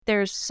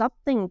there's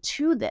something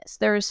to this.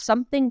 There is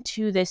something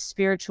to this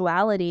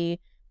spirituality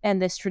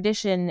and this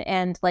tradition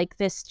and like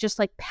this just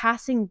like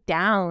passing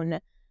down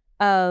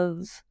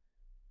of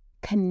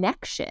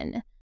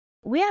connection.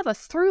 We have a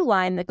through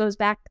line that goes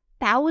back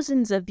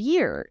thousands of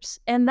years,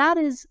 and that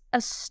is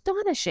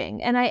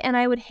astonishing. And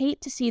I would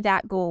hate to see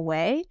that go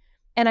away.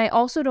 And I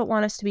also don't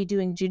want us to be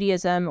doing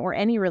Judaism or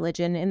any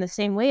religion in the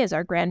same way as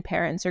our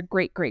grandparents or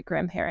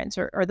great-great-grandparents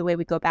or the way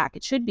we go back.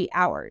 It should be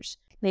ours.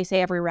 They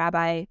say every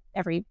rabbi,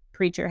 every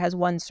preacher has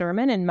one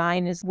sermon, and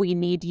mine is we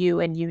need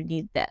you and you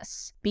need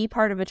this. Be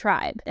part of a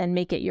tribe and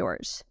make it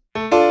yours.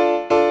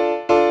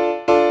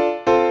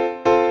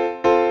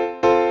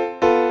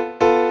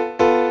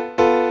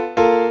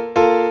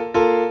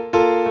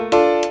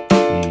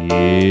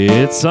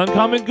 It's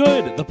Uncommon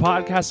Good, the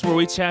podcast where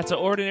we chat to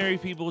ordinary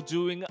people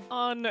doing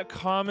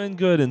uncommon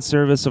good in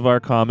service of our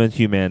common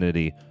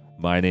humanity.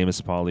 My name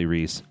is Paulie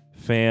Reese.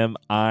 Fam,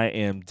 I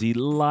am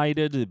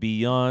delighted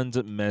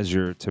beyond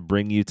measure to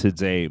bring you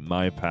today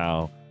my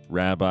pal,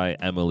 Rabbi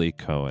Emily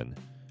Cohen.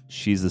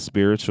 She's the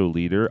spiritual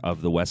leader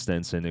of the West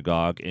End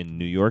Synagogue in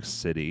New York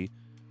City.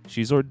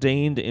 She's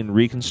ordained in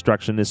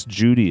Reconstructionist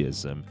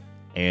Judaism,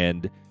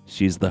 and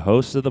she's the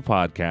host of the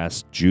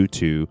podcast, Jew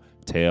 2,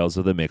 Tales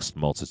of the Mixed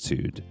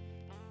Multitude.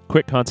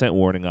 Quick content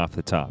warning off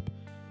the top.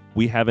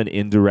 We have an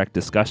indirect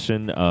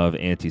discussion of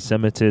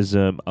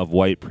anti-Semitism, of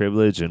white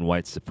privilege and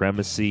white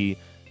supremacy,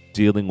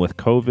 dealing with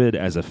COVID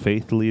as a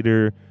faith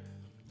leader,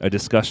 a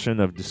discussion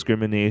of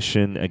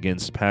discrimination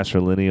against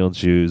patrilineal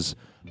Jews,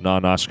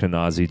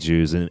 non-Ashkenazi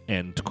Jews,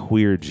 and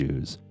queer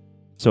Jews.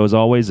 So as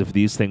always, if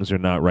these things are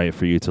not right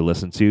for you to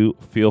listen to,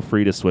 feel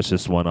free to switch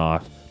this one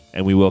off,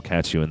 and we will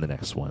catch you in the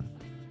next one.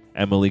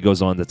 Emily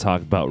goes on to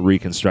talk about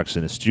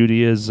Reconstructionist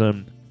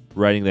Judaism,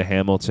 writing the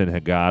Hamilton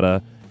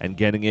Haggadah, and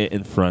getting it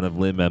in front of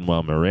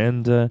Lin-Manuel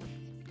Miranda,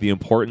 the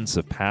importance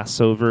of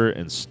Passover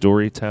and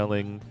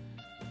storytelling,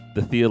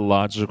 the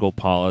theological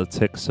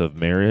politics of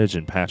marriage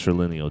and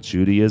patrilineal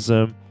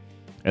Judaism,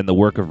 and the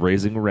work of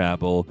raising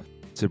rabble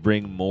to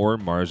bring more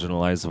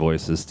marginalized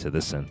voices to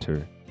the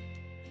center.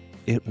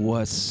 It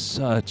was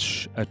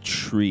such a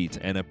treat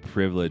and a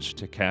privilege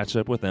to catch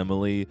up with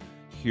Emily,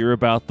 hear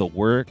about the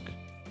work,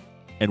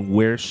 and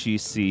where she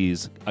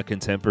sees a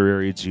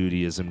contemporary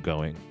Judaism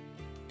going.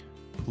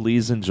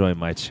 Please enjoy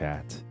my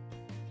chat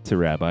to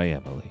Rabbi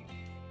Emily.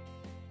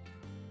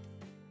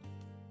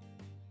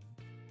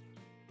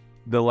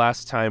 The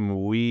last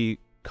time we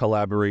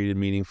collaborated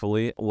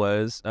meaningfully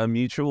was a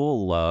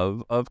mutual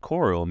love of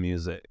choral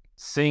music.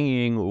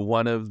 Singing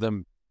one of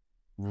the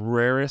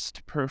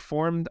rarest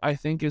performed, I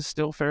think is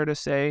still fair to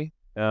say,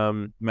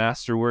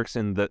 masterworks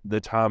in the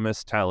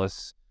Thomas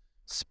Tallis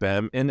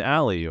Spem in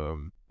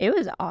Allium. It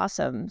was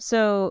awesome.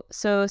 So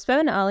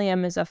Spem in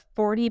Allium is a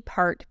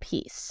 40-part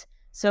piece.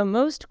 So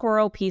most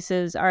choral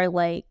pieces are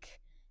like,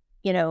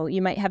 you know, you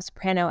might have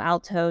soprano,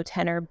 alto,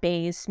 tenor,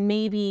 bass.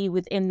 Maybe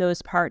within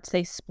those parts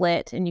they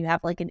split and you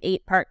have like an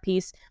 8-part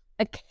piece.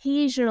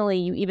 Occasionally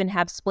you even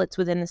have splits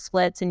within the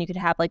splits and you could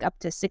have like up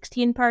to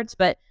 16 parts,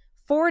 but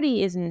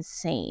 40 is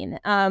insane.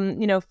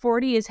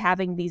 40 is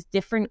having these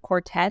different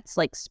quartets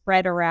like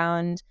spread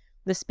around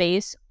the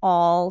space,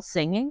 all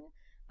singing.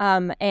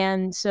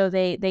 And so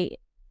they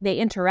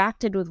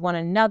interacted with one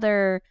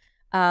another.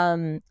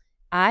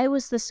 I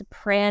was the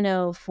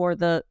soprano for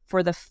the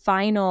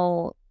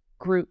final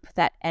group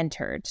that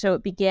entered. So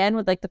it began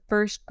with like the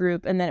first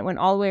group, and then it went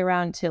all the way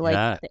around to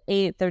like the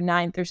 8th or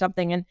 9th or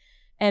something.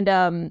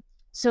 And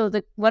so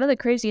one of the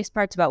craziest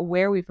parts about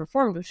where we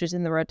performed, which was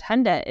in the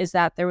rotunda, is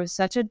that there was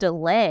such a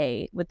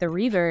delay with the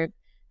reverb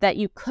that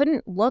you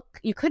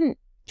couldn't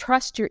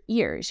trust your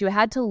ears. You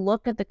had to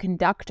look at the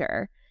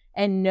conductor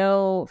and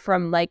know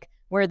from like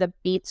where the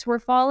beats were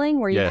falling,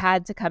 where you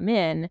had to come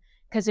in.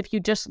 Because if you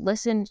just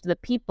listened to the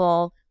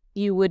people,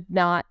 you would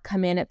not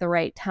come in at the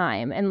right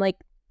time. And like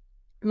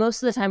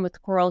most of the time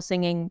with choral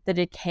singing, the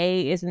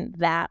decay isn't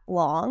that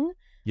long.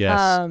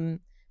 Yes.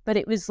 But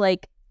it was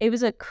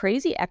a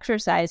crazy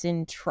exercise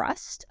in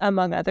trust,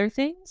 among other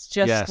things.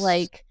 Just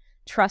like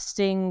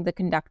trusting the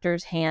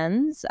conductor's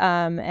hands,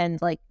 and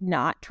like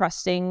not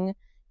trusting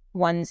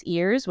one's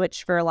ears,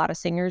 which for a lot of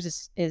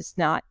singers is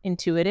not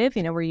intuitive.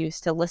 You know, we're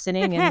used to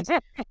listening and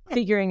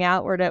figuring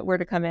out where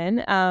to come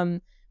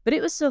in. But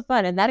it was so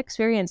fun. And that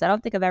experience, I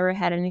don't think I've ever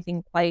had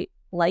anything quite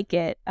like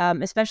it,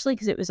 especially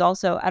because it was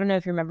also, I don't know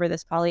if you remember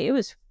this, Polly, it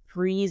was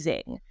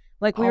freezing.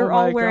 Like we were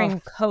all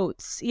wearing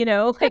coats, you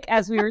know, like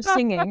as we were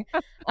singing.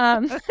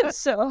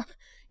 So,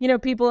 you know,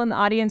 people in the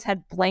audience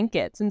had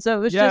blankets. And so it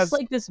was just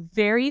like this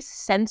very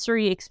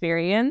sensory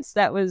experience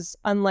that was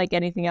unlike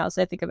anything else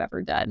I think I've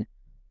ever done.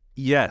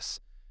 Yes.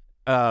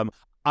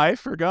 I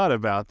forgot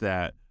about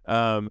that.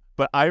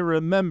 But I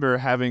remember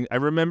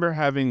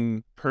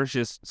having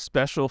purchased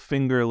special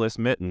fingerless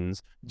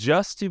mittens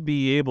just to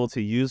be able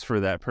to use for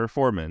that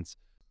performance.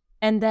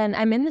 And then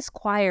I'm in this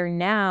choir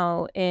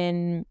now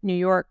in New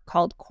York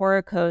called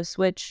Korikos,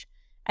 which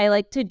I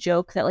like to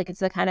joke that like it's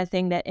the kind of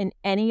thing that in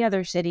any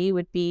other city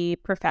would be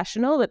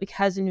professional, but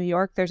because in New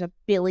York there's 1.5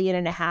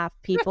 billion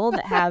people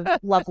that have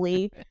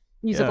lovely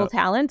musical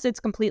talents. It's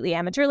completely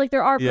amateur. Like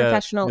there are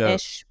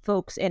professional-ish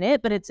folks in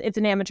it, but it's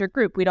an amateur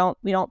group. We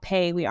don't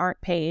pay, we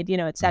aren't paid,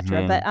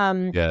 etc.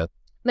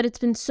 But it's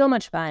been so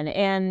much fun.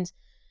 And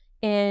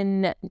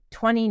in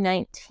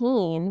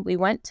 2019, we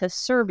went to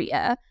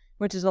Serbia,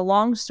 which is a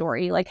long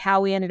story, like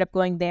how we ended up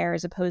going there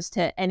as opposed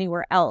to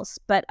anywhere else.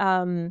 But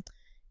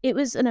it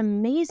was an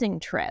amazing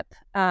trip,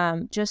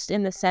 just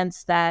in the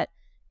sense that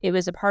it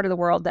was a part of the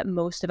world that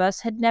most of us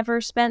had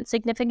never spent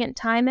significant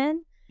time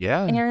in.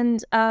 Yeah.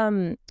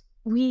 And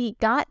we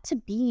got to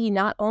be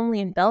not only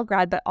in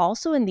Belgrade, but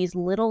also in these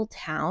little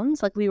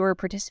towns. Like we were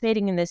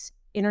participating in this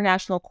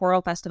international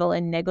choral festival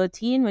in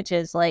Negotin, which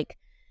is like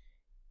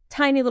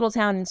tiny little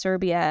town in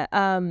Serbia.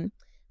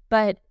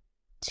 But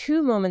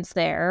two moments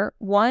there.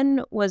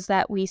 One was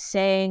that we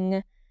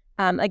sang,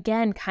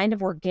 again, kind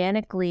of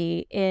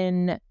organically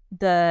in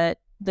the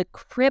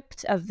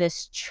crypt of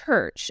this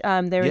church.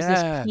 There was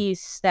this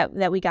piece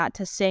that we got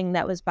to sing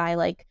that was by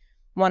like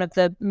one of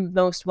the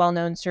most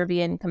well-known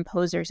Serbian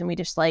composers, and we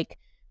just like,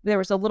 there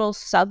was a little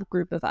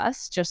subgroup of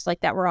us just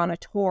like that were on a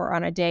tour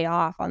on a day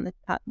off on the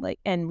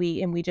and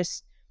we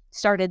just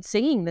started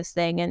singing this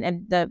thing,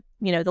 and the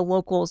the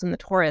locals and the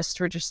tourists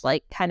were just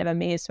like kind of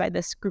amazed by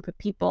this group of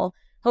people.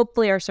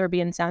 Hopefully our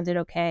Serbian sounded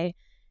okay.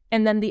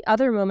 And then the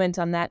other moment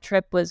on that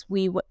trip was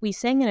we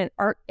sang in an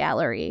art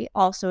gallery,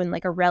 also in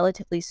like a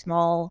relatively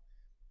small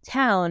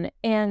town,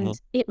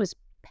 and it was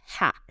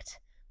packed.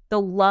 The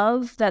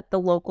love that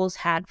the locals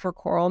had for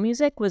choral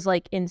music was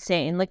like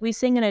insane. Like we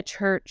sing in a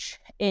church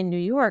in New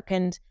York,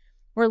 and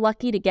we're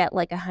lucky to get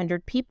like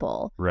 100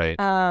 people. Right.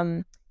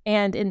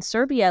 And in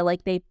Serbia,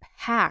 like they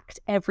packed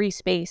every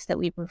space that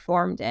we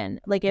performed in.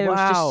 Like it was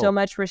just so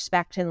much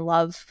respect and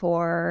love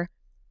for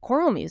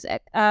choral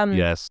music.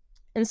 Yes.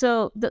 And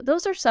so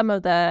those are some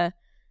of the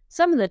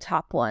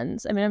top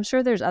ones. I mean, I'm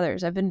sure there's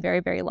others. I've been very,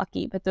 very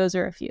lucky, but those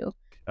are a few.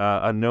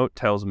 A note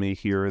tells me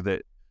here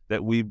that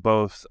we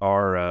both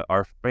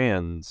are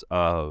fans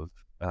of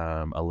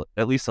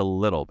at least a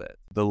little bit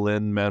the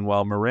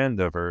Lin-Manuel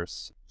Miranda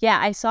verse. Yeah,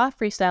 I saw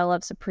Freestyle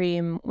Love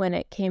Supreme when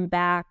it came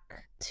back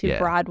to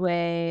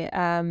Broadway.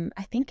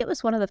 I think it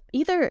was one of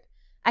the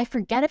I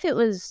forget if it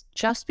was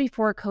just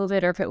before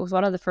COVID or if it was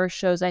one of the first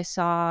shows I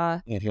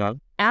saw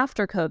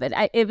after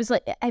COVID. It was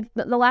like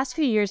the last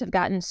few years have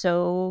gotten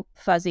so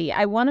fuzzy.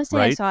 I want to say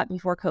I saw it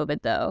before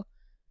COVID though,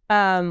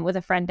 with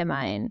a friend of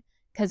mine,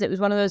 because it was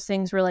one of those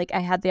things where like I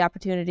had the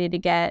opportunity to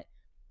get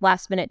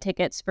last minute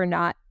tickets for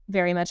not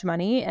very much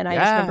money, and I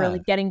just remember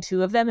like getting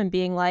two of them and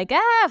being like,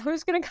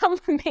 who's gonna come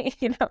with me,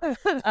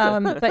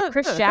 but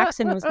Chris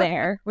Jackson was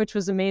there, which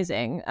was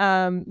amazing.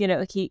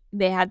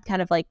 They had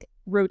kind of like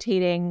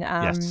rotating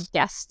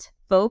guest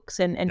folks,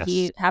 and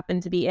he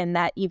happened to be in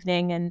that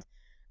evening, and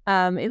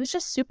it was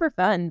just super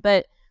fun.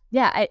 But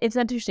yeah, it's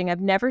interesting.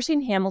 I've never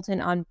seen Hamilton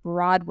on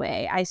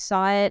Broadway. I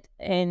saw it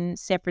in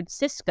San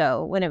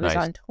Francisco when it was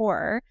on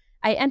tour.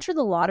 I enter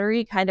the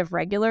lottery kind of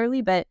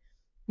regularly, but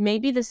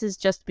maybe this is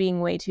just being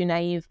way too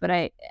naive,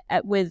 but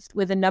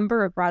with a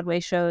number of Broadway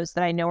shows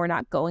that I know are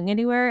not going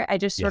anywhere, I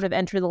just sort of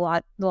enter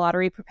the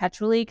lottery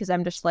perpetually, because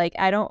I'm just like,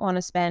 I don't want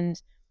to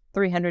spend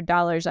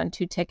 $300 on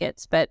 2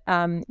 tickets, but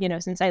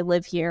since I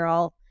live here,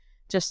 I'll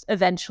just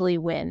eventually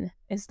win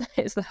is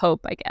the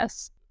hope, I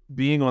guess.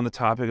 Being on the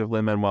topic of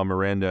Lin-Manuel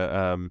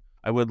Miranda,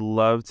 I would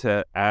love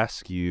to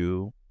ask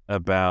you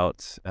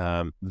about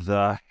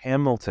the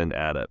Hamilton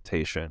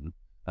adaptation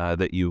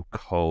that you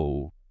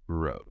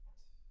co-wrote.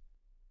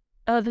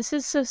 Oh, this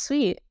is so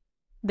sweet.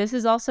 This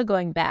is also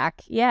going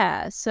back.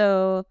 Yeah.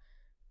 So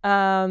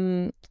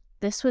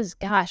this was,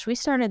 we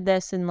started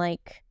this in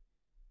like,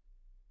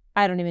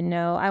 I don't even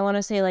know. I want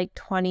to say like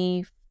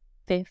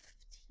 2015,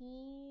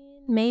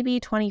 maybe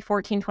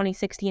 2014,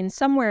 2016,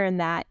 somewhere in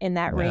that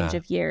range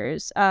of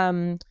years.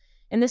 And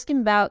this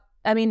came about,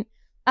 I mean,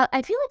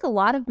 I feel like a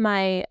lot of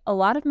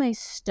my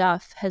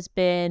stuff has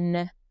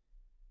been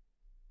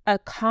a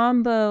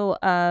combo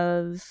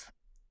of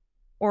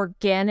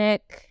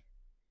organic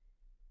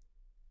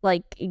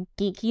like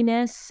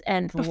geekiness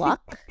and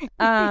luck.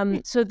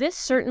 So this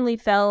certainly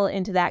fell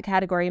into that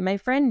category. My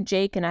friend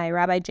Jake and I,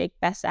 Rabbi Jake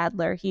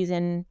Best-Adler, he's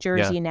in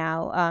Jersey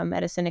now,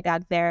 at a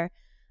synagogue there.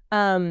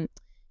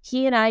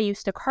 He and I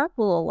used to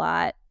carpool a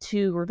lot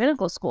to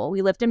rabbinical school.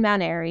 We lived in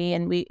Mount Airy,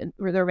 and the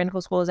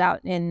rabbinical school is out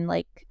in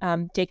like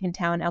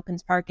Jenkintown,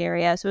 Elkins Park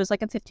area. So it was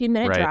like a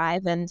 15-minute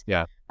drive. And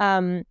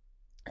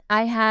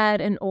I had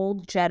an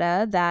old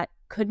Jetta that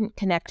couldn't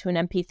connect to an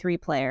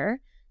MP3 player.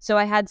 So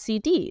I had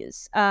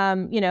CDs,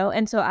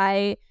 and so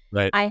I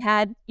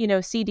had,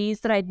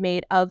 CDs that I'd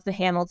made of the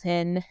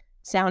Hamilton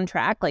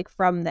soundtrack, like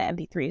from the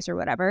MP3s or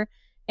whatever.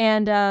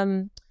 And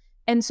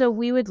so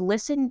we would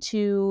listen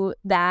to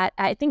that.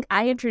 I think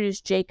I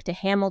introduced Jake to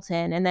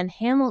Hamilton, and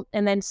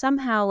then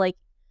somehow like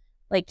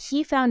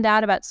he found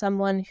out about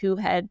someone who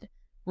had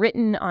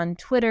written on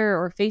Twitter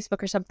or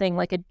Facebook or something,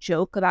 like a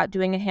joke about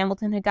doing a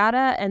Hamilton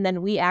Haggadah, and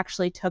then we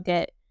actually took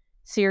it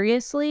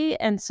seriously.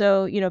 And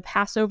so,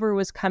 Passover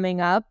was coming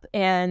up,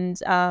 and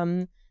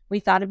we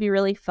thought it'd be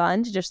really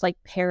fun to just like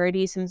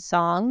parody some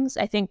songs.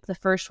 I think the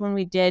first one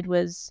we did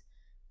was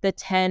the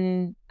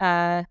 10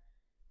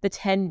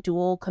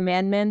 dual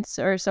commandments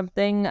or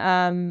something.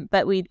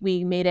 But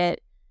we made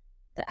it,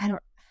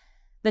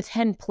 the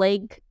 10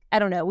 plague. I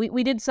don't know.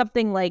 We did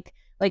something like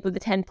with the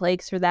 10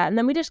 plagues for that, and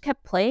then we just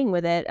kept playing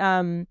with it.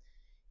 And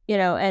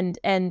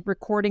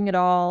recording it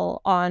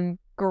all on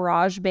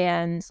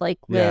GarageBand,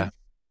 with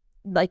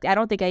I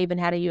don't think I even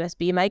had a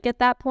USB mic at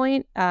that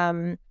point.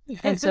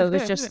 And so it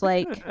was just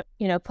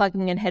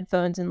plugging in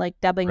headphones and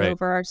dubbing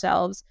over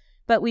ourselves.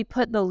 But we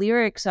put the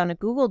lyrics on a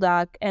Google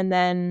Doc, and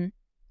then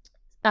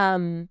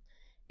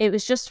it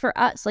was just for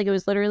us. It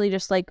was literally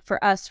just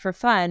for us, for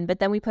fun. But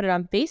then we put it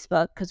on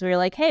Facebook because we were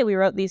like, hey, we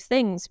wrote these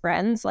things,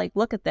 friends,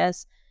 look at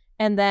this.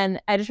 And then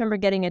I just remember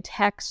getting a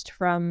text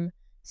from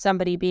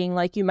somebody being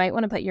like, you might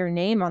want to put your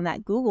name on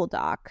that Google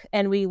Doc.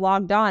 And we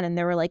logged on, and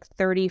there were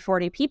 30,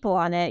 40 people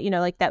on it,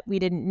 that we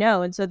didn't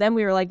know. And so then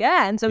we were like,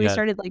 and so we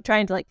started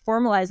trying to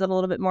formalize it a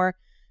little bit more.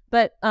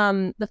 But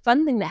the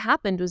fun thing that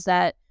happened was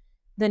that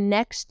the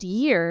next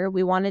year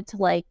we wanted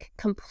to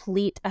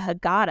complete a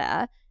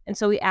Haggadah. And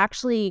so we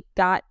actually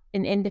got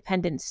an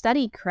independent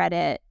study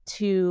credit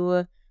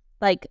to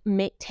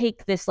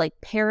take this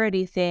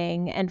parody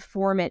thing and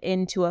form it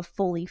into a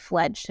fully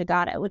fledged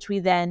Haggadah, which we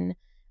then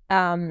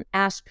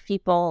asked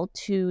people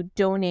to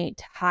donate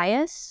to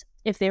HIAS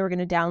if they were going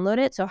to download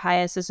it. So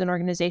HIAS is an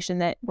organization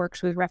that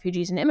works with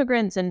refugees and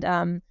immigrants,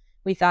 and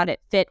we thought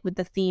it fit with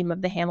the theme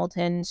of the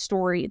Hamilton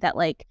story, that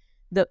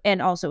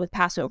and also with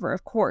Passover,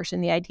 of course,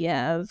 and the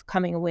idea of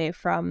coming away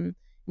from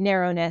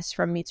narrowness,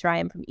 from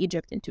Mitzrayim, from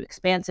Egypt, into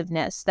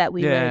expansiveness, that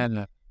we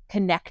would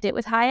connect it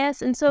with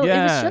HIAS. And so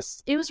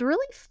it was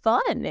really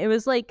fun. It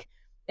was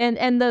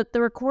and the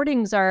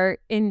recordings are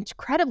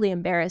incredibly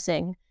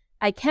embarrassing.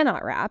 I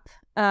cannot rap.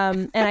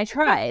 And I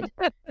tried,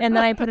 and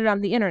then I put it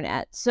on the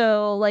internet.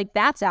 So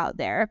that's out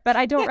there, but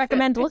I don't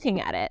recommend looking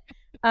at it.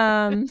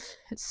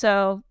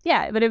 So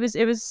yeah, but it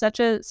was such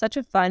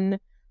a fun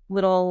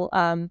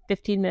little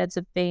 15 minutes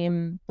of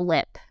fame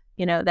blip,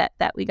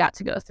 that we got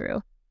to go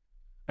through.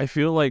 I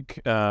feel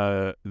like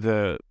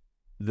the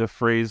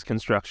phrase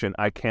construction,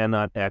 I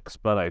cannot X,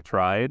 but I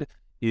tried,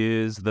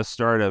 is the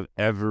start of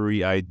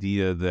every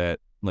idea that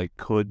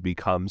could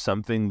become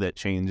something that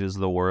changes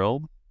the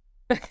world.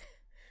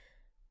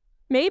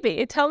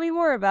 Maybe. Tell me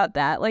more about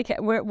that.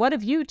 What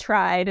have you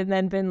tried and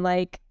then been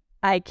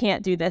I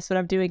can't do this, but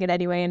I'm doing it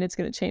anyway, and it's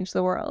going to change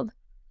the world?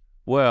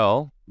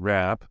 Well,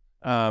 rap.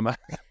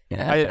 Big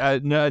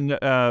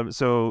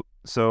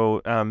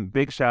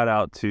shout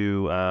out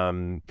to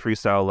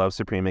Freestyle Love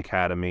Supreme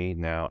Academy,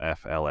 now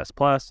FLS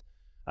Plus.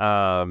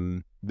 At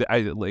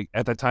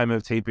the time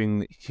of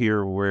taping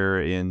here,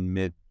 we're in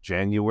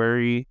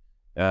mid-January.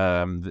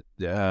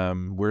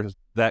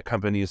 That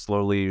company is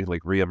slowly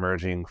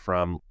reemerging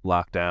from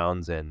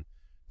lockdowns and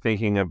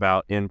thinking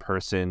about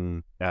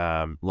in-person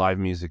live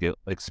music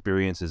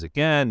experiences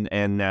again.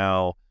 And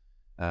now,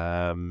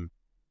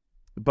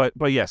 but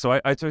yeah,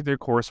 so I took their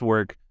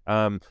coursework.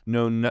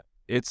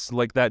 It's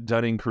that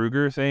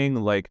Dunning-Kruger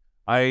thing.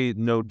 I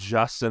know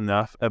just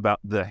enough about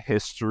the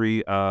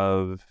history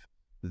of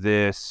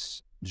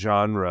this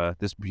genre,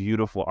 this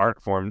beautiful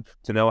art form,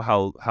 to know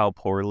how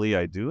poorly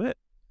I do it.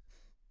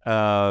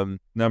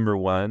 Number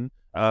one.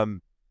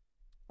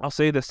 I'll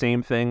say the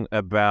same thing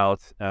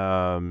about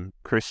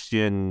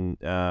Christian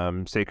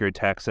sacred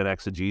texts and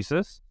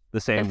exegesis, the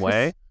same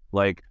way.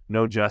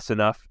 Know just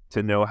enough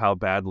to know how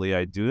badly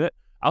I do it.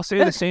 I'll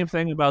say the same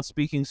thing about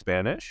speaking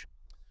Spanish.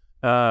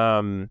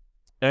 And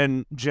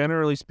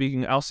generally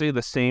speaking, I'll say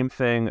the same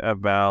thing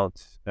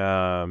about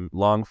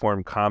long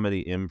form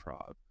comedy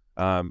improv.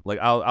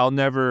 I'll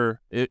never,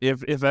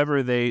 if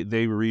ever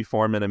they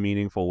reform in a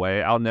meaningful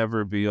way, I'll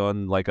never be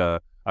on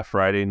a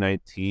Friday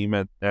night team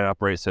at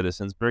Upright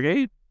Citizens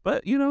Brigade,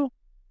 but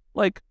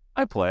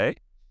I play.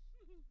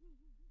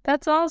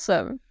 That's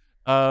awesome.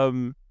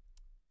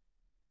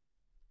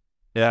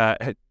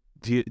 Yeah.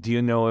 Do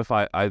you know if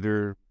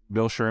either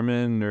Bill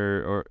Sherman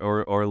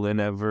or Lynn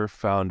ever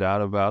found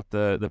out about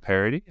the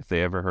parody, if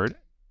they ever heard it?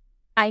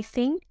 I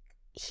think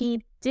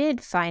he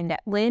did find out.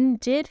 Lynn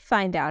did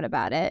find out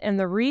about it. And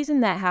the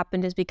reason that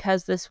happened is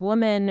because this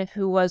woman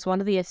who was one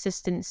of the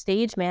assistant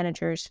stage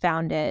managers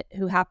found it,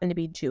 who happened to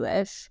be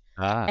Jewish.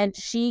 And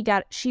she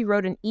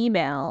wrote an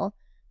email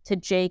to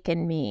Jake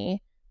and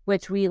me,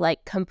 which we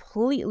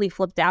completely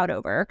flipped out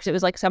over, because it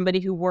was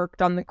somebody who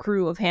worked on the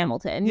crew of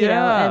Hamilton, you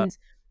know?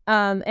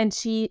 And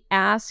she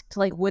asked,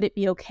 would it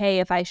be okay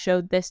if I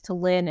showed this to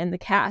Lynn and the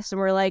cast? And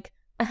we're like,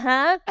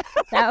 that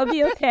would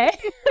be okay.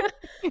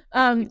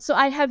 So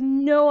I have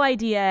no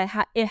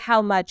idea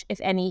how much, if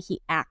any,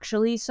 he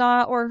actually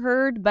saw or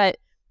heard, but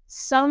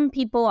some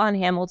people on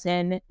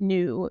Hamilton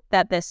knew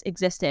that this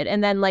existed.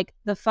 And then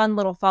the fun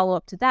little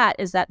follow-up to that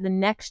is that the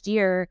next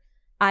year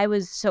I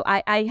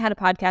had a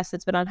podcast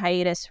that's been on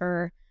hiatus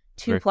for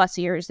 2+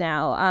 years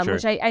now,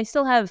 which I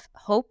still have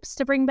hopes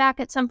to bring back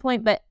at some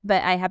point, but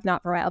I have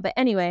not for a while. But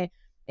anyway,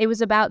 it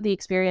was about the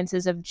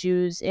experiences of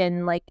Jews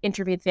in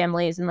interfaith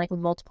families and with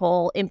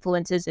multiple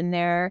influences in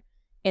their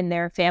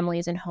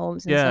families and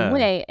homes in some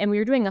way. And we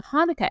were doing a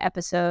Hanukkah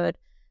episode,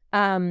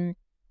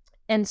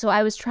 And so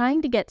I was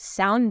trying to get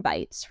sound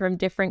bites from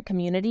different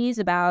communities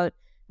about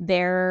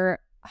their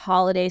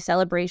holiday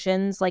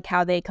celebrations, like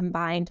how they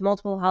combined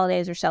multiple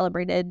holidays or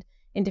celebrated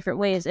in different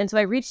ways. And so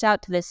I reached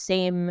out to this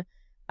same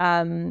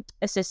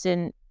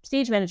assistant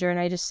stage manager, and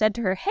I just said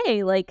to her,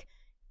 hey, like,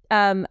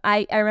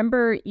 I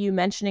remember you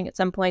mentioning at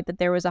some point that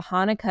there was a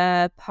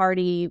Hanukkah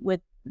party with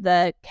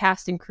the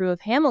cast and crew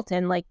of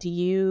Hamilton. Like, do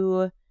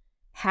you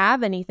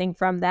have anything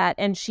from that?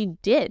 And she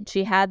did.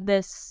 She had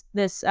this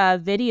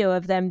video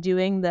of them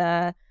doing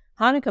the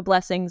Hanukkah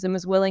blessings and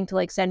was willing to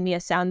like send me a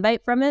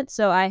soundbite from it.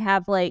 So I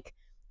have like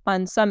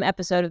on some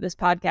episode of this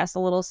podcast a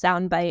little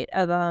soundbite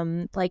of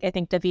like I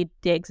think David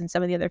Diggs and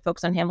some of the other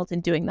folks on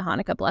Hamilton doing the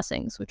Hanukkah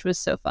blessings, which was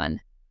so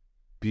fun.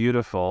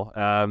 Beautiful.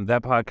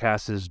 That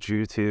podcast is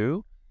Jew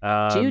too.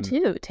 Jew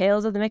too.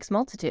 Tales of the Mixed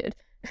Multitude.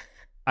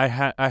 I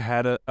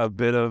had a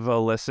bit of a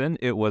listen.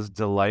 It was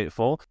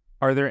delightful.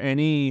 Are there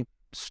any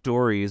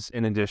stories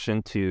in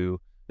addition to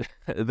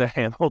the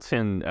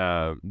Hamilton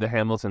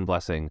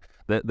blessing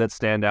that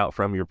stand out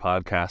from your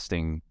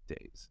podcasting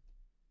days?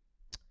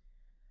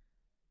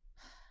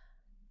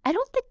 I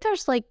don't think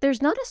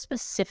there's not a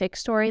specific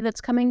story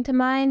that's coming to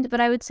mind, but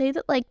I would say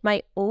that like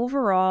my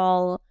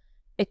overall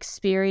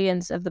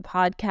experience of the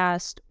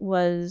podcast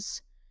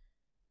was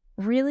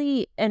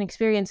really an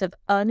experience of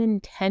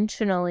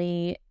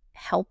unintentionally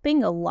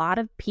helping a lot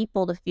of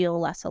people to feel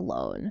less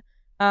alone,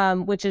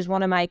 which is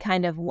one of my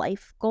kind of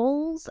life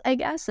goals, I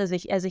guess, as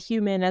a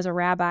human, as a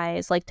rabbi,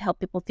 is like to help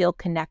people feel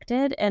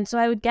connected. And so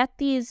I would get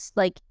these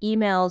like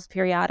emails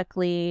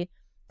periodically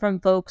from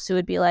folks who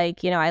would be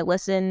like, I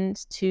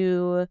listened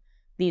to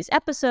these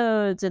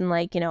episodes and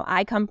like,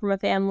 I come from a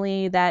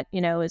family that,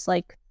 is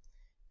like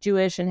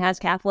Jewish and has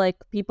Catholic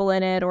people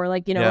in it, or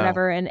like,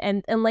 whatever.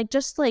 And like,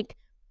 just like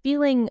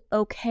feeling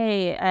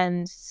okay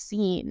and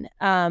seen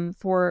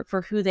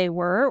for who they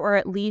were, or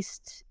at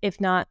least, if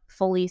not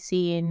fully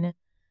seen,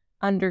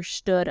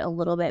 understood a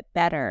little bit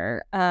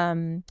better.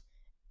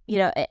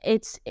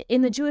 It's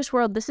in the Jewish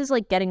world, this is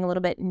like getting a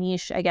little bit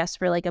niche, I guess,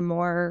 for like a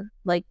more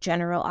like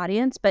general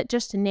audience, but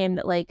just to name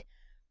that, like,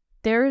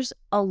 there's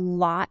a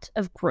lot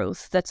of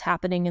growth that's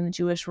happening in the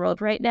Jewish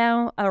world right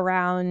now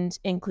around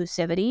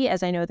inclusivity,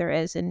 as I know there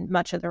is in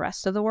much of the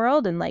rest of the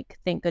world, and like,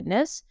 thank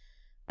goodness.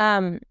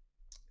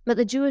 But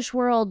the Jewish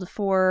world,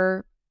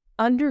 for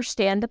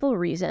understandable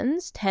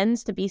reasons,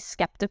 tends to be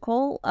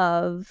skeptical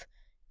of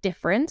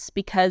difference,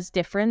 because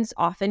difference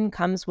often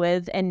comes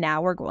with, and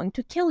now we're going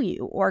to kill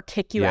you or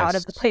kick you out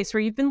of the place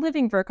where you've been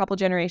living for a couple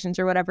generations,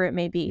 or whatever it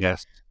may be.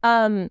 Yes.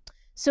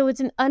 So it's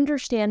an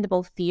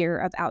understandable fear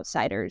of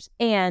outsiders,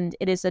 and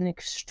it is an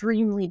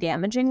extremely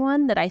damaging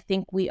one that I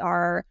think we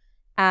are,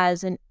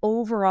 as an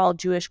overall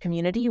Jewish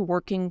community,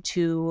 working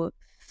to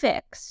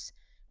fix.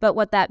 But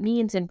what that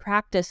means in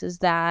practice is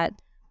that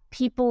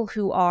people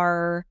who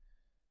are,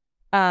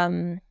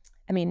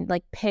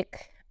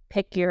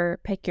 pick your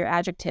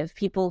adjective,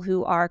 people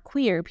who are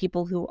queer,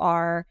 people who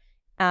are,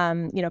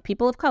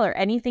 people of color,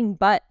 anything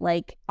but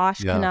like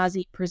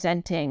Ashkenazi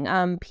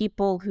presenting,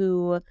 people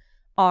who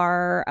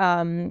are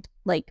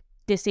like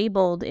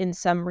disabled in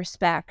some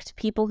respect,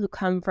 people who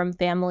come from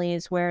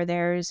families where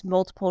there's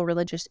multiple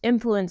religious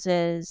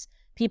influences,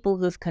 people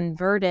who've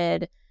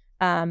converted,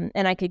 and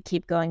I could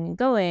keep going and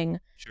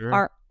going,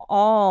 are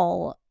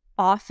all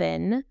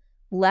often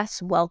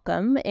less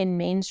welcome in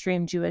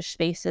mainstream Jewish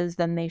spaces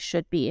than they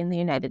should be in the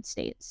United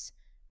States.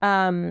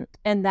 And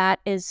that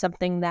is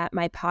something that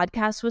my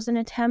podcast was an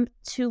attempt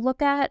to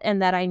look at,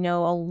 and that I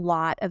know a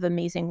lot of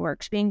amazing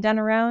work's being done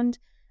around.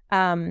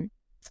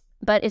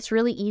 But it's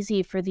really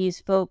easy for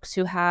these folks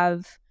who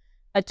have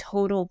a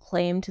total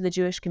claim to the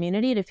Jewish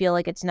community to feel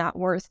like it's not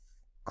worth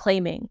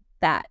claiming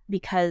that,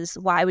 because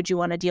why would you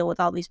want to deal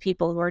with all these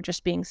people who are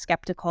just being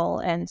skeptical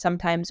and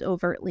sometimes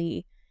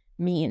overtly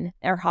mean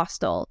or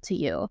hostile to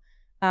you?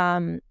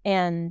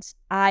 And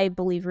I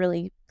believe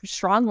really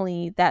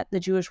strongly that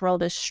the Jewish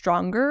world is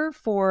stronger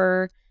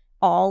for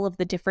all of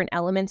the different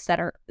elements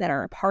that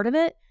are a part of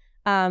it.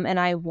 And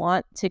I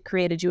want to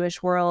create a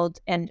Jewish world,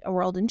 and a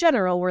world in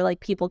general, where like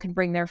people can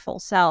bring their full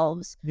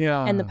selves.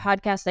 Yeah. And the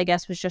podcast, I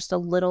guess, was just a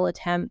little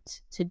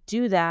attempt to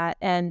do that.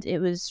 And it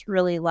was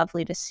really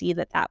lovely to see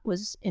that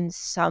was in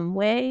some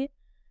way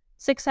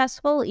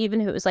successful,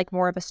 even if it was like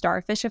more of a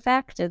starfish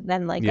effect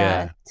than like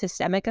a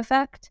systemic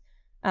effect.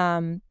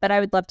 But I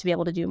would love to be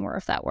able to do more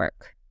of that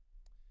work.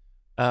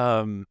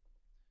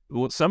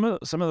 Well, some of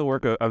the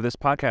work of this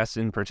podcast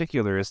in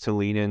particular is to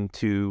lean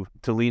into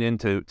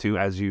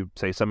as you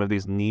say, some of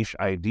these niche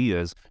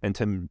ideas,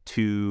 and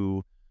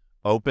to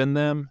open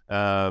them,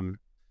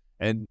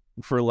 and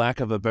for lack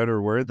of a better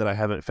word that I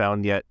haven't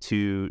found yet,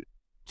 to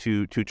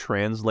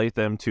translate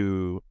them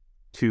to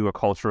a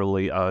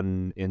culturally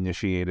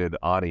uninitiated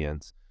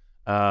audience.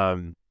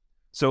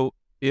 So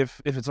if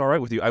it's all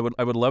right with you, I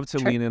would love to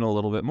lean in a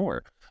little bit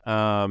more.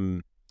 I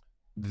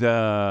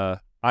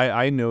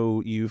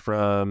know you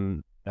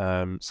from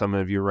some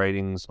of your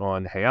writings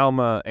on Hey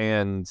Alma,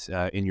 and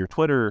in your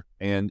Twitter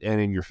and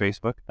in your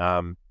Facebook.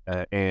 And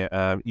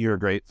you're a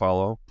great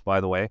follow,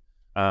 by the way.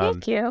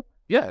 Thank you.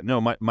 Yeah, no,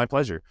 my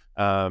pleasure.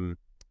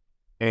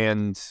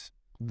 And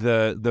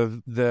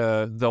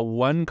the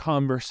one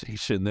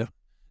conversation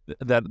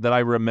that I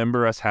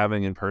remember us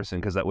having in person,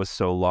 because that was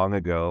so long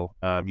ago,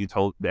 you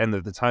told, and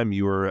at the time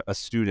you were a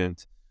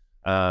student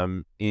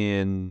in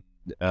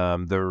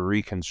the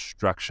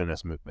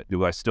Reconstructionist movement.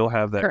 Do I still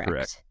have that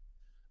correct?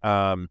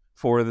 Correct.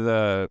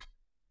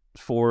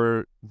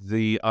 For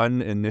the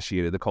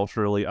uninitiated, the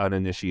culturally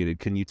uninitiated,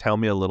 can you tell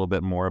me a little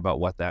bit more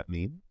about what that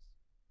means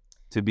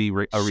to be a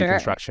Sure.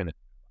 Reconstructionist?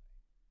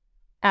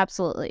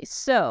 Absolutely.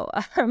 So,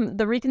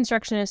 the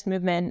Reconstructionist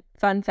movement,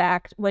 fun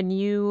fact, when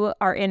you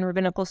are in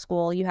rabbinical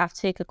school, you have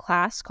to take a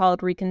class called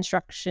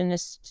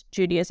Reconstructionist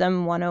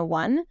Judaism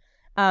 101,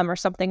 or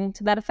something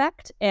to that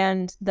effect.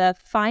 And the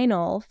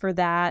final for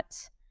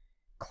that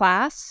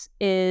class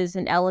is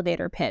an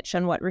elevator pitch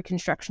on what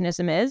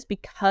Reconstructionism is,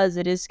 because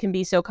can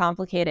be so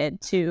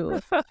complicated to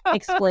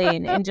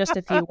explain in just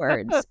a few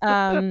words.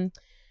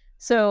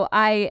 So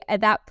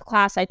at that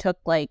class I took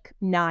like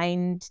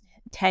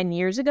 10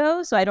 years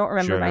ago, so I don't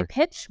remember my Sure.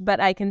 pitch, but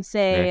I can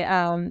say,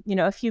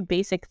 a few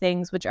basic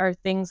things, which are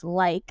things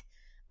like,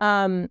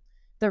 the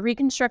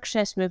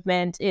Reconstructionist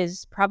movement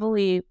is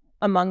probably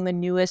among the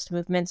newest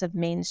movements of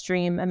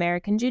mainstream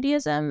American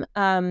Judaism.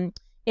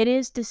 It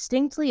is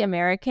distinctly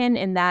American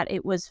in that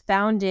it was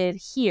founded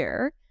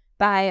here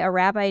by a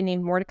rabbi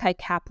named Mordecai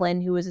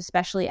Kaplan, who was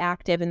especially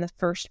active in the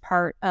first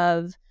part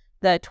of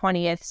the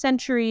 20th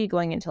century,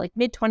 going into like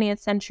mid-20th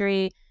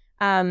century.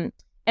 And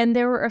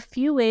there were a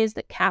few ways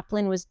that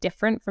Kaplan was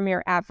different from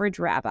your average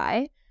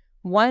rabbi.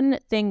 One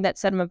thing that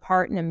set him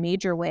apart in a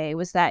major way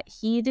was that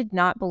he did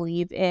not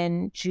believe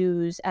in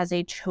Jews as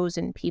a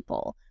chosen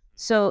people.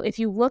 So if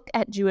you look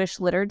at Jewish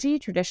liturgy,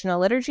 traditional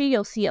liturgy,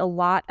 you'll see a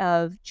lot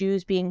of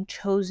Jews being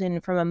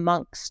chosen from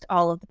amongst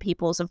all of the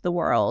peoples of the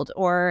world,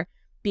 or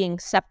being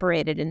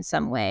separated in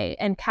some way.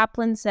 And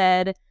Kaplan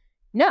said,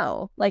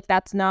 no, like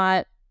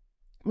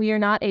we are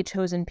not a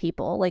chosen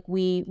people. Like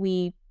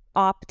we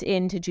opt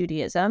into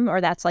Judaism, or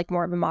that's like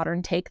more of a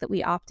modern take, that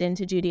we opt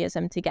into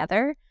Judaism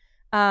together.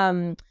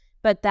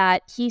 But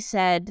that he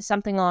said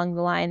something along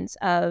the lines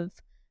of,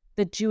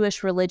 the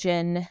Jewish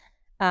religion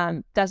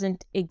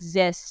doesn't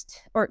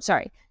exist,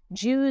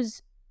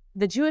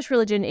 the Jewish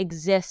religion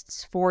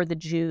exists for the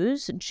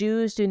Jews.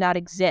 Jews do not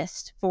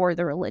exist for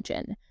the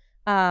religion.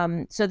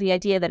 So the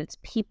idea that it's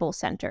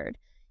people-centered.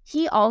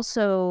 He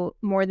also,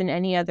 more than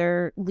any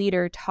other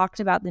leader, talked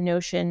about the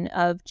notion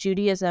of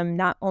Judaism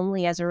not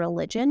only as a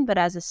religion, but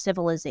as a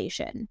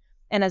civilization,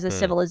 and as a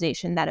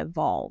civilization that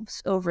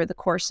evolves over the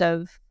course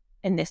of,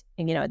 at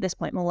this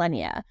point,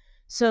 millennia.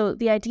 So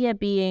the idea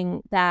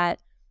being that,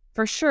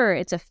 for sure,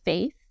 it's a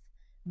faith,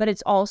 but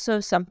it's also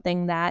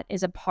something that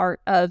is a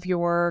part of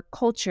your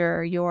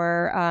culture,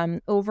 your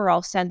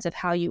overall sense of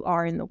how you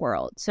are in the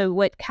world. So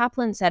what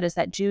Kaplan said is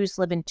that Jews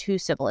live in two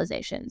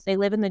civilizations. They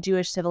live in the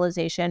Jewish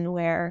civilization,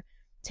 where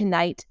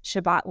tonight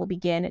Shabbat will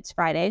begin. It's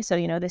Friday, so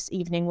this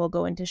evening we'll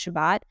go into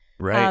Shabbat.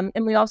 Right.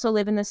 And we also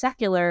live in the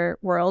secular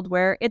world,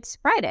 where it's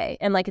Friday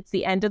and like it's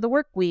the end of the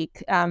work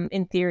week,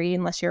 in theory,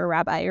 unless you're a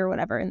rabbi or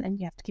whatever, and then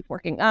you have to keep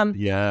working.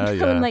 Yeah.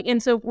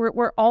 And so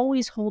we're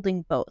always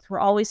holding both. We're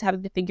always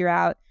having to figure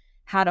out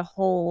how to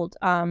hold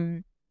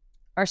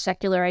our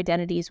secular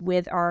identities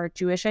with our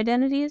Jewish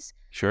identities.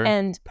 Sure.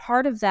 And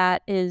part of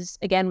that is,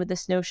 again, with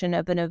this notion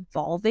of an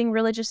evolving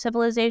religious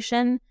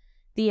civilization,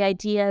 the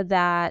idea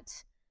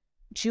that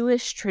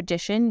Jewish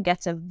tradition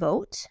gets a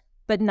vote,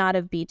 but not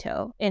a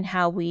veto in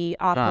how we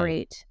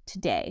operate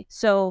today.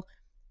 So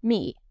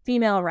me,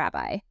 female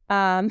rabbi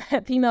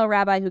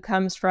who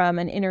comes from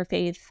an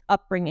interfaith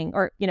upbringing,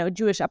 or,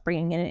 Jewish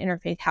upbringing in an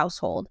interfaith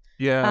household.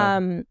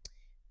 Yeah.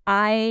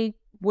 I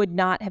would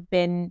not have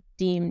been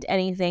deemed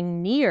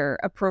anything near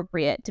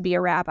appropriate to be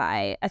a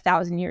rabbi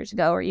 1,000 years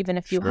ago, or even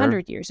a few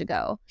hundred years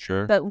ago.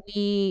 Sure. But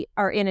we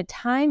are in a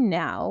time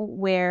now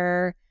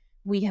where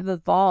we have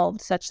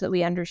evolved such that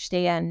we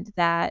understand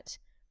that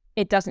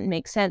it doesn't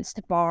make sense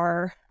to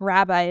bar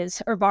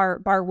rabbis, or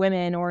bar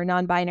women, or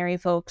non-binary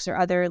folks, or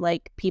other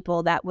like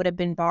people that would have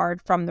been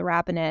barred from the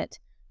rabbinate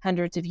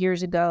hundreds of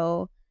years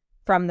ago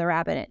from the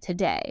rabbinate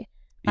today.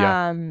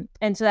 Yeah.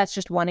 And so that's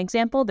just one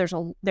example. There's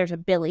a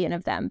billion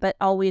of them, but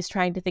always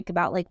trying to think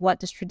about, like, what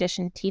does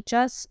tradition teach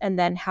us, and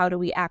then how do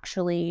we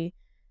actually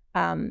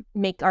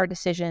make our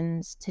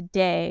decisions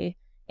today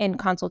in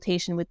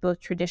consultation with both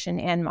tradition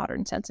and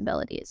modern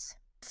sensibilities.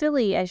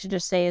 Philly, I should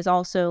just say, is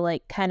also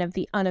like kind of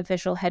the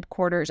unofficial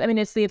headquarters. I mean,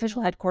 it's the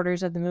official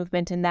headquarters of the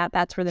movement, and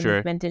that's where the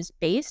movement is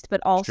based,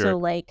 but also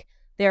like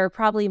there are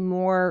probably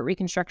more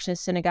Reconstructionist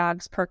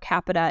synagogues per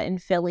capita in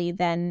Philly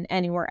than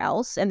anywhere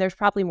else. And there's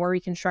probably more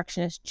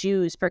Reconstructionist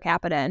Jews per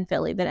capita in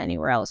Philly than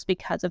anywhere else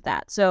because of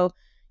that. So,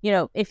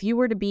 if you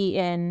were to be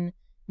in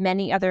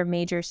many other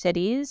major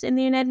cities in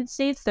the United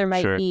States, there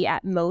might be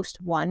at most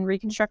one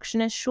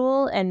Reconstructionist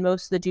shul, and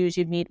most of the Jews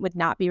you'd meet would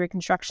not be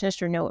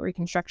Reconstructionist or know what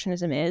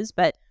Reconstructionism is.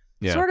 But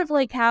sort of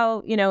like how,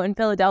 in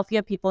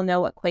Philadelphia, people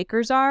know what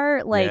Quakers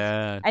are. Like,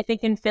 I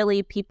think in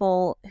Philly,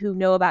 people who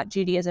know about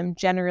Judaism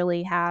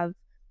generally have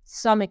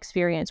some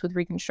experience with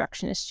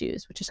Reconstructionist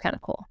Jews, which is kind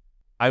of cool.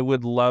 I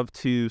would love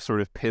to sort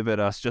of pivot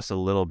us just a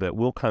little bit.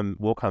 We'll come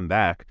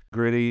back.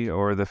 Gritty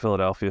or the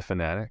Philadelphia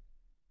Fanatic?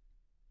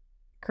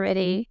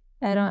 Gritty.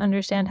 I don't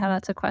understand how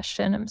that's a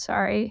question. I'm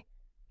sorry.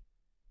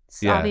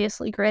 It's Yeah.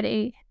 obviously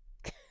gritty.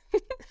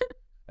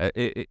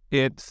 It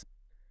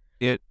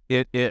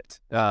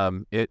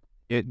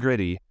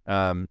gritty.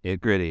 It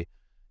gritty.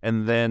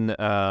 And then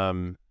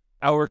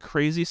our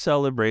crazy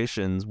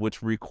celebrations,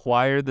 which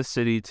require the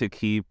city to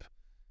keep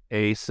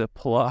a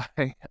supply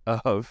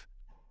of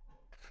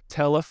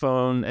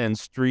telephone and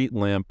street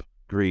lamp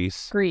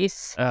grease.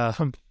 Grease.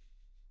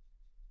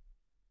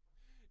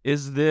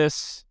 Is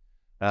this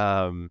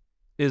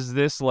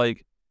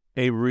like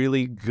a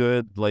really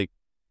good like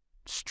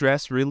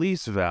stress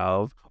release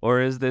valve,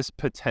 or is this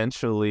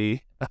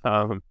potentially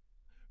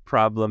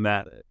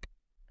problematic?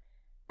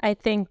 I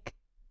think,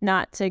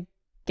 not to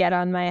get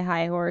on my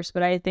high horse,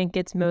 but I think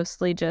it's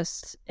mostly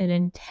just an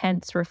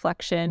intense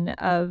reflection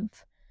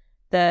of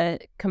the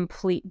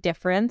complete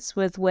difference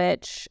with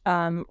which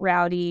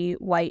rowdy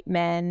white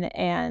men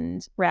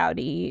and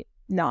rowdy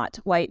not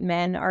white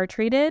men are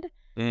treated.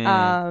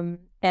 And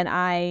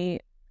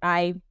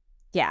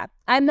yeah,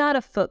 I'm not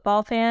a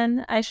football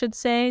fan, I should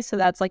say. So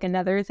that's like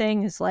another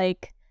thing is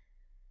like,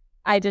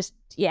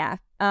 yeah.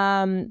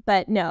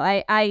 But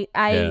no,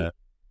 Yeah.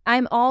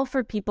 I'm all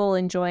for people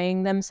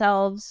enjoying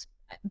themselves,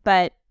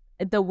 but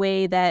the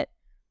way that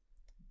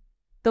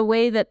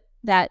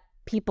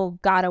people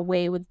got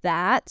away with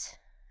that,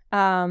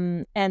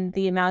 and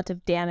the amount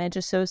of damage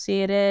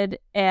associated,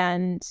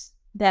 and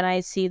then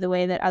I see the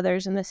way that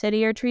others in the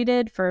city are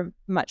treated for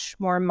much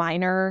more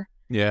minor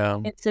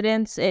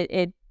incidents.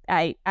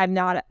 I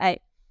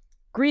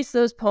grease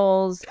those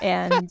poles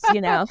and,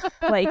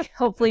 like,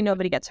 hopefully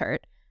nobody gets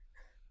hurt.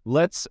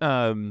 Let's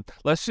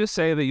just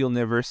say that you'll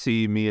never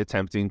see me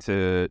attempting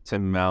to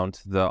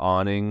mount the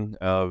awning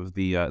of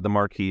the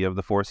marquee of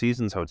the Four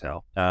Seasons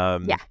Hotel.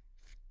 Yeah.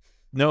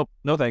 No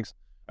thanks.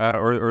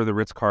 Or the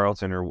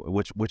Ritz-Carlton, or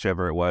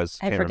whichever it was.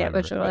 I forget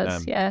which it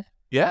was. Yeah.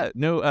 Yeah.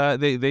 No.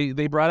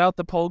 They brought out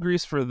the pole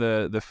grease for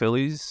the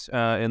Phillies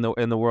in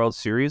the World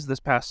Series this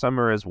past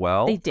summer as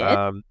well. They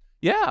did.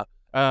 Yeah.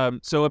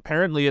 So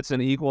apparently it's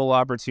an equal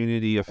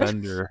opportunity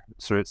offender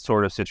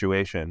sort of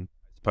situation,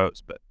 I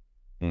suppose. But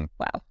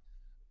wow.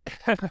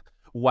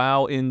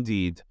 Wow,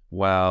 indeed.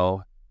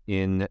 Wow,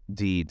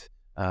 indeed.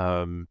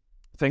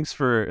 Thanks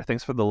for the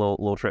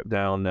little trip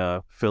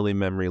down Philly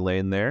memory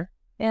lane there.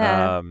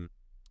 Yeah.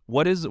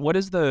 What is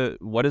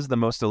the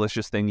most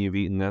delicious thing you've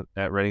eaten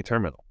at Reading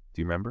Terminal?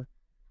 Do you remember?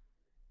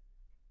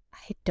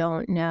 I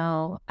don't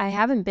know. I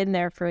haven't been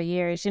there for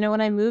years.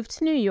 When I moved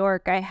to New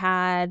York, I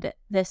had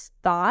this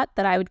thought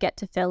that I would get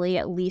to Philly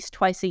at least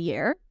twice a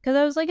year, because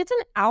I was like, it's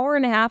an hour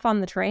and a half on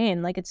the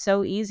train. Like, it's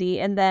so easy.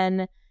 And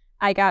then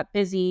I got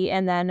busy,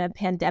 and then a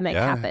pandemic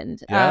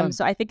happened. Yeah.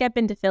 So I think I've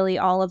been to Philly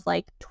all of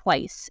like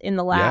twice in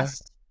the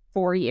last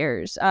 4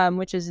 years,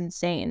 which is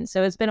insane.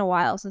 So it's been a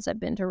while since I've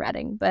been to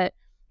Reading, but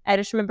I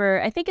just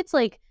remember, I think it's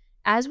like,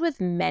 as with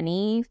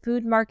many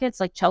food markets,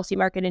 like Chelsea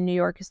Market in New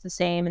York is the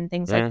same and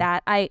things like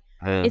that.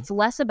 It's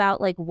less about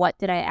like what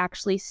did I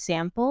actually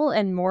sample,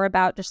 and more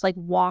about just like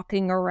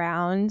walking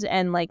around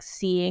and like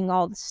seeing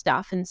all the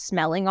stuff and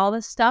smelling all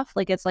the stuff.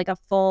 Like, it's like a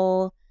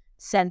full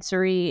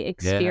sensory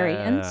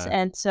experience. Yeah.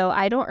 And so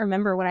I don't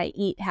remember what I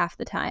eat half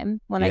the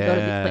time when I go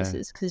to these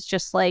places, because it's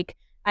just like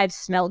I've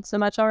smelled so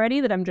much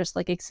already that I'm just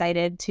like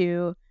excited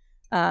to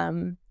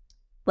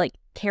like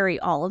carry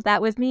all of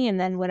that with me, and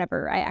then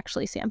whatever I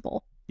actually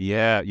sample.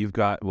 Yeah, you've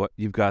got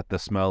the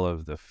smell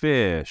of the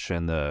fish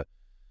and the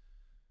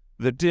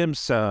dim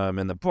sum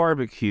and the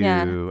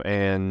barbecue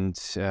and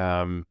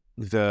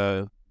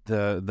the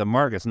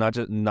markets, not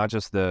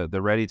just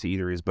the ready to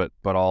eateries, but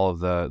all of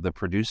the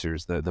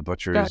producers, the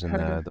butchers and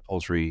the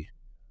poultry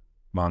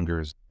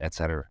mongers,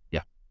 etc.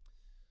 Yeah.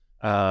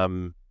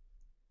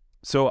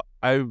 So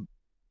I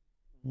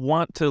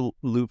want to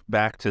loop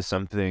back to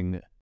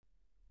something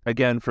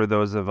again for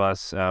those of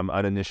us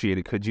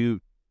uninitiated. Could you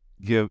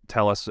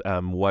tell us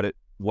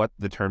what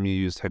the term you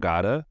used,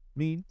 Haggadah,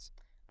 means?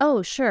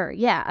 Oh, sure.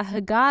 Yeah. A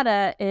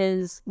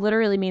Haggadah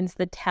literally means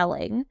the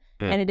telling,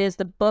 and it is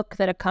the book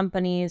that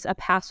accompanies a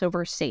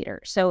Passover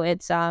Seder. So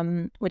it's,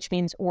 which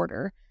means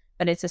order,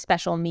 but it's a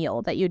special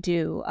meal that you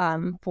do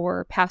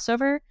for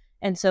Passover.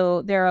 And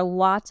so there are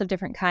lots of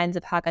different kinds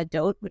of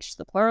Haggadot, which is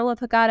the plural of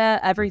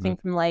Haggadah, everything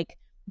from like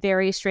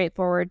very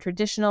straightforward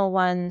traditional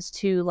ones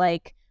to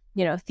like,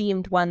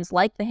 themed ones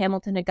like the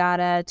Hamilton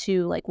Haggadah,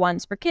 to like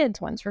ones for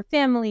kids, ones for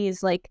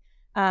families. Like,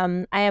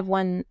 I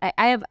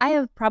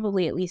have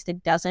probably at least a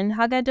dozen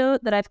Haggadot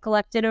that I've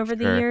collected over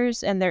the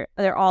years, and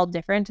they're all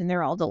different and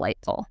they're all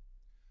delightful.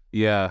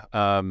 Yeah.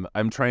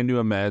 I'm trying to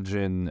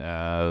imagine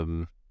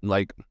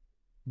like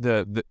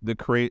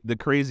the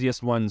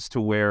craziest ones to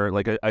where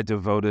like a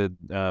devoted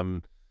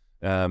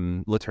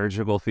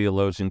liturgical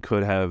theologian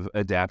could have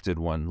adapted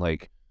one,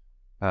 like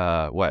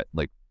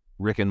like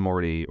Rick and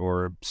Morty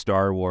or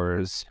Star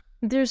Wars.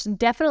 There's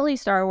definitely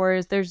Star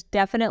Wars. There's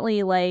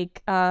definitely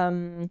like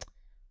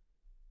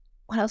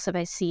what else have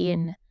I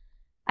seen?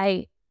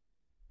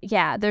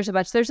 Yeah, there's a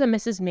bunch. There's a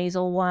Mrs.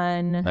 Maisel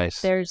one.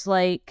 Nice. There's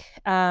like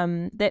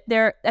that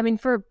there I mean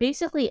for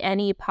basically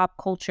any pop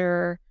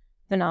culture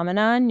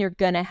phenomenon, you're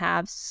gonna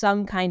have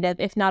some kind of,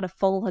 if not a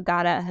full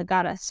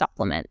Haggadah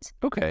supplement.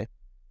 Okay.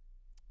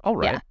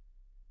 All Yeah.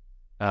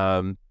 right.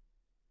 Um,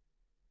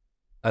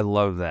 I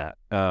love that.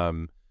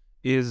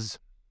 Is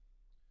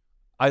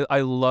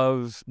I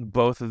love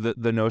both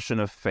the notion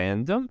of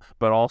fandom,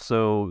 but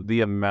also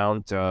the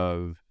amount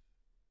of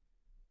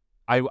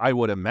I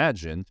would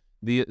imagine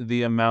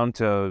the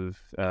amount of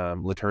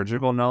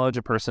liturgical knowledge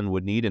a person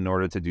would need in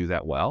order to do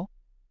that well.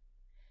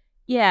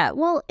 Yeah,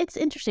 well, it's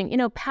interesting. You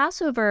know,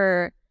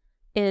 Passover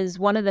is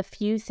one of the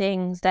few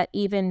things that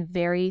even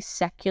very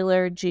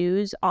secular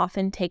Jews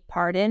often take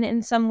part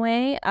in some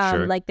way.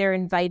 Sure. Like they're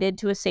invited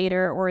to a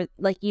Seder, or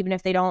like even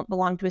if they don't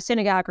belong to a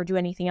synagogue or do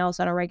anything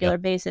else on a Yep. regular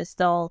basis,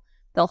 they'll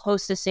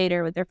host a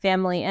Seder with their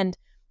family, and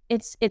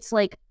it's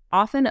like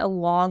often a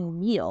long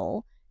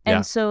meal, Yeah.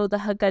 and so the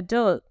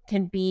Haggadot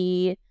can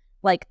be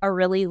like a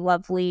really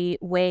lovely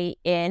way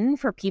in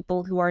for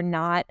people who are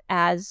not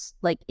as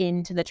like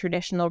into the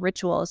traditional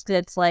rituals, because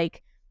it's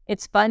like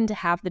it's fun to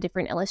have the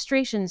different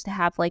illustrations, to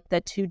have like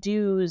the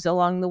to-dos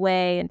along the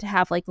way, and to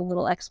have like the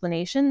little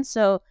explanations.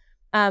 So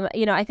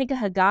you know, I think a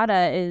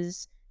Haggadah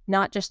is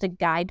not just a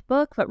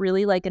guidebook, but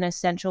really like an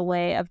essential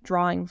way of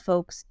drawing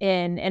folks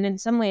in, and in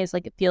some ways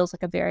like it feels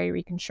like a very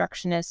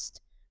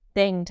reconstructionist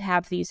thing to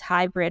have these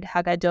hybrid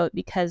Haggadot,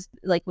 because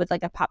like with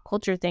like a pop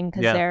culture thing,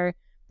 because Yeah.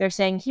 they're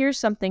saying, here's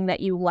something that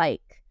you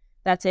like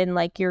that's in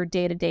like your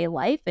day-to-day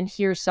life, and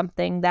here's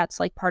something that's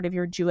like part of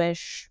your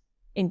Jewish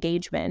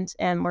engagement,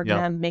 and we're Yeah.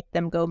 gonna make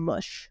them go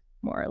mush,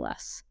 more or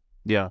less.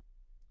 Yeah.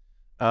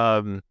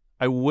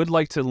 I would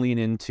like to lean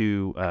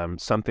into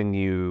something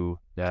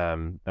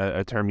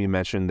a term you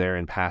mentioned there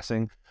in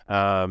passing.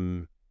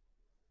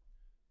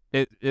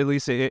 At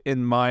least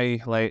in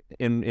my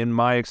in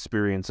my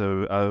experience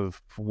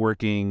of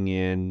working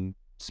in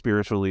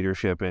spiritual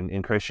leadership and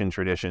in Christian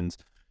traditions,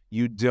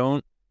 you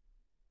don't.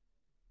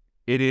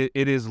 It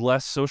is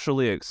less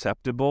socially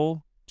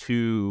acceptable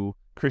to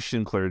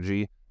Christian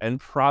clergy and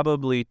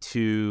probably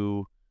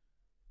to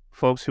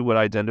folks who would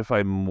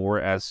identify more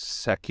as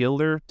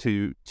secular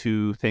to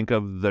think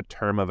of the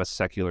term of a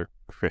secular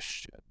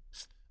Christian.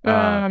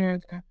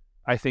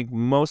 I think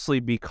mostly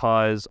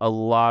because a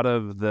lot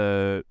of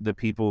the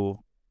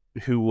people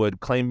who would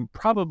claim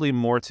probably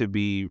more to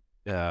be,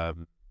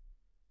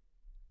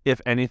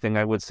 if anything,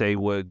 I would say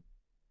would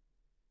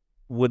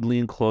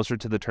lean closer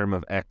to the term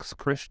of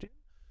ex-Christian.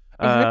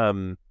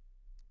 Mhm.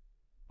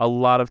 A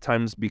lot of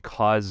times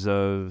because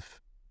of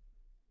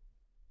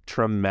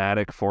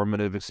traumatic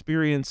formative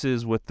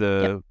experiences with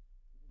Yep.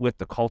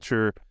 the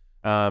culture,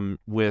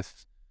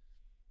 with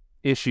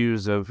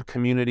issues of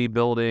community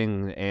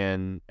building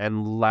and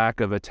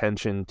lack of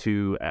attention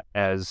to,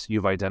 as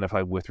you've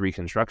identified with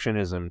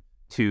Reconstructionism,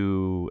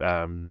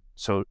 to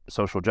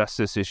social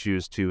justice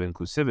issues, to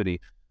inclusivity.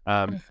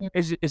 Mhm.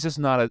 Is this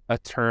not a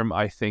term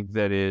I think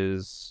that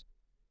is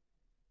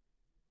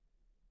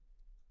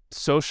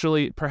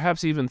socially,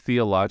 perhaps even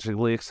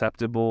theologically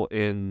acceptable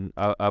in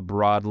a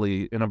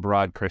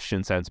broad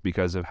Christian sense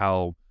because of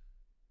how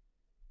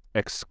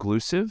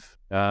exclusive,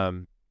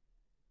 I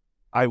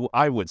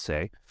would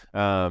say,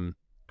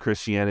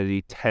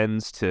 Christianity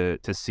tends to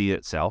see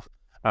itself.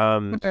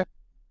 Um, Okay.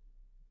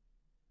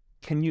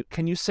 can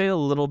you say a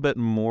little bit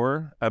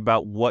more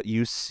about what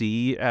you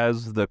see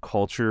as the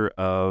culture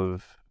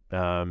of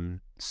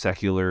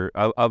secular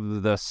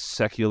of the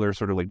secular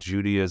sort of like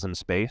Judaism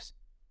space?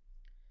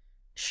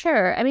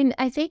 Sure. I mean,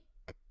 I think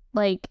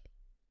like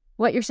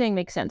what you're saying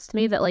makes sense to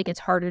me, that like it's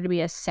harder to be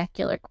a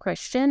secular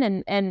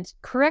Christian, and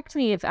correct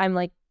me if I'm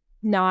like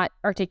not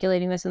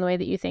articulating this in the way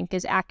that you think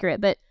is accurate,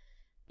 but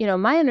you know,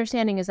 my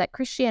understanding is that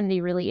Christianity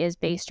really is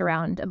based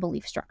around a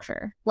belief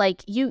structure.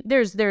 Like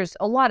there's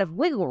a lot of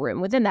wiggle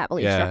room within that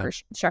belief Yeah.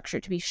 structure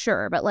to be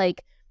sure, but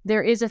like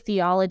there is a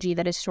theology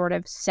that is sort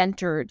of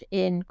centered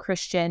in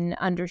Christian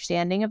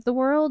understanding of the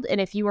world,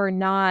 and if you are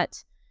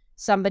not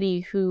somebody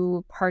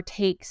who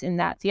partakes in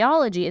that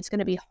theology, it's going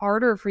to be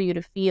harder for you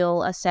to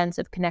feel a sense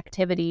of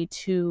connectivity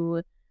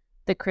to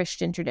the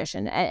Christian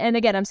tradition. And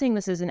again, I'm saying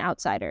this as an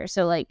outsider,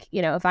 so like,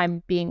 you know, if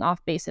I'm being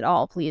off base at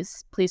all,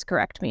 please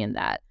correct me in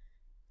that.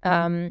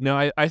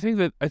 No, I think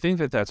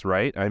that that's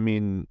right. I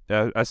mean,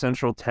 a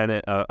central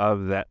tenet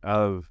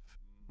of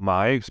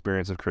my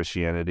experience of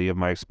Christianity, of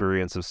my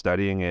experience of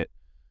studying it,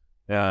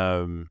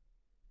 um,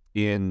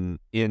 in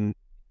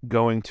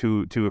going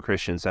to a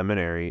Christian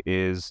seminary,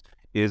 is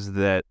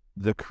that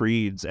the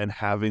creeds and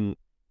having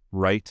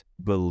right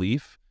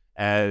belief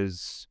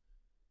as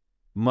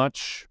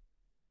much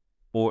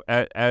or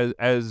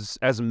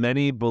as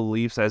many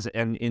beliefs as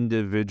an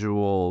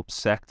individual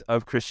sect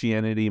of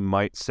Christianity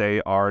might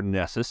say are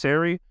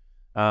necessary,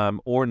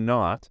 or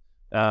not,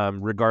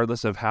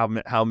 regardless of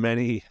how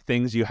many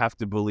things you have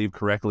to believe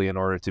correctly in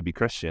order to be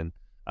Christian.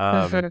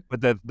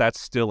 But that's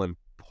still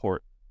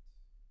important.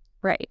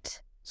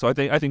 Right. So I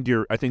think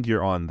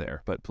you're on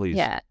there. But please.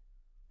 Yeah.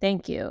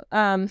 Thank you.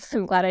 I'm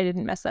glad I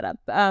didn't mess that up.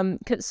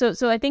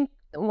 So I think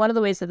one of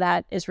the ways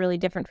that is really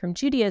different from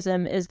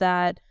Judaism is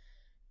that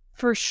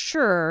for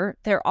sure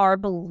there are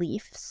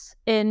beliefs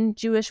in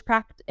Jewish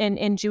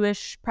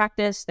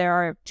practice. There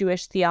are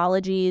Jewish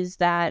theologies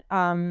that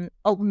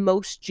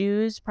most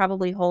Jews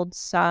probably hold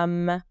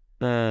some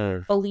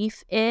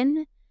belief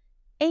in,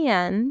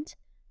 and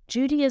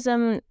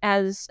Judaism,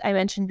 as I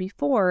mentioned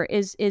before,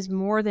 is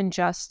more than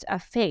just a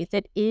faith.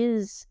 It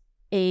is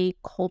a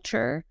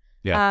culture.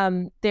 Yeah.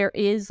 There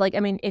is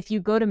if you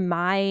go to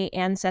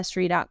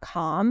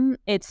myancestry.com,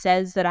 it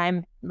says that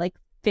I'm like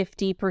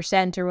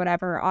 50% or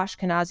whatever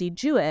Ashkenazi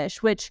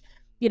Jewish, which,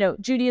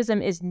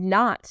 Judaism is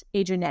not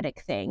a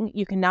genetic thing.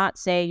 You cannot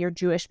say you're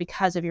Jewish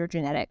because of your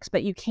genetics,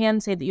 but you can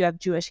say that you have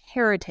Jewish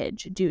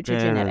heritage due to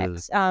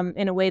genetics,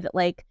 in a way that,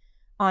 like,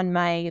 on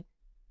my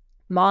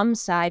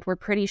mom's side, we're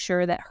pretty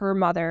sure that her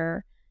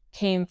mother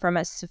came from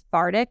a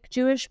Sephardic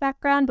Jewish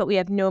background, but we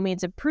have no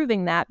means of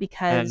proving that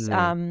because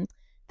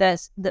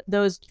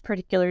those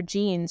particular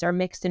genes are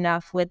mixed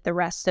enough with the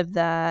rest of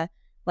the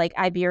like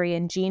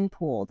Iberian gene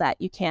pool that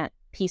you can't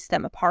piece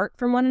them apart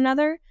from one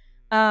another.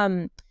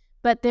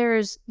 But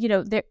there's,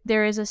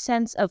 there is a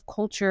sense of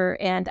culture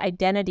and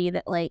identity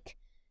that like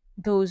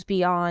goes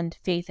beyond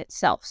faith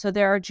itself. So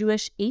there are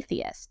Jewish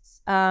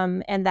atheists,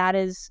 and that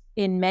is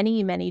in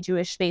many, many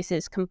Jewish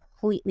spaces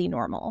completely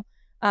normal.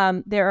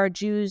 There are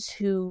Jews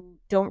who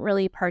don't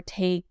really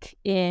partake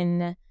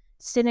in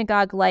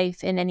synagogue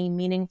life in any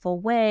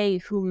meaningful way,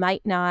 who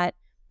might not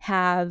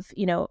have,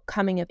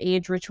 coming of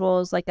age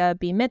rituals like a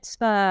bar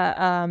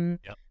mitzvah,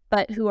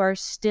 but who are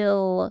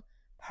still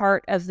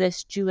part of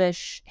this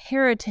Jewish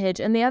heritage.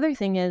 And the other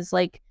thing is,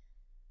 like,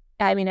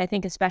 I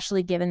think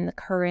especially given the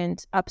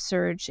current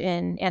upsurge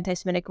in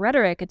anti-Semitic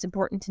rhetoric, it's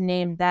important to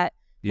name that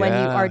when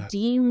you are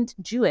deemed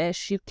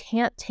Jewish, you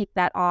can't take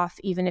that off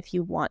even if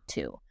you want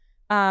to.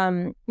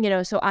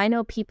 So I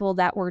know people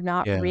that were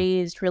not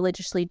raised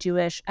religiously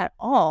Jewish at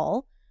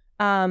all,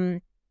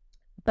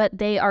 but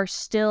they are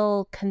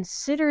still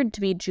considered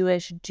to be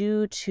Jewish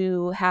due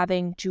to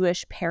having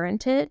Jewish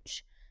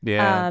parentage,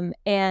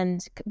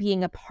 and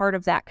being a part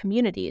of that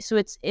community. So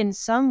it's in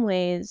some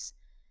ways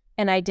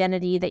an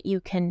identity that you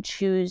can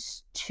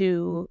choose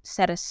to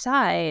set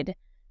aside,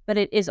 but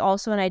it is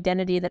also an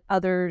identity that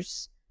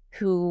others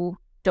who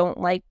don't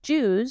like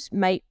Jews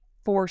might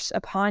force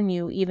upon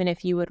you, even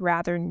if you would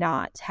rather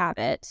not have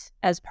it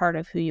as part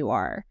of who you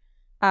are.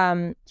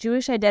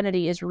 Jewish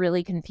identity is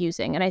really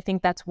confusing, and I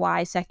think that's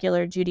why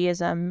secular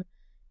Judaism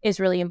is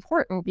really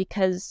important,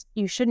 because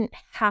you shouldn't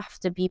have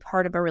to be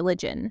part of a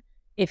religion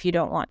if you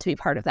don't want to be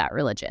part of that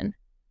religion.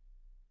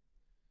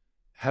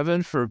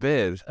 Heaven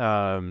forbid.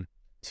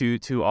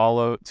 To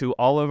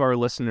all of our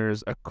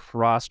listeners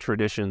across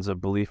traditions of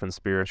belief and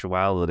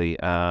spirituality,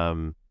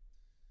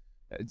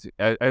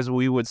 as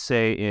we would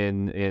say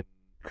in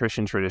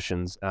Christian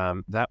traditions,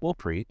 that will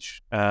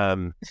preach.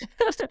 I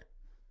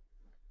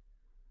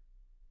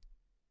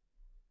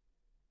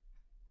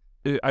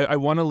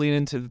want to lean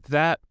into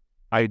that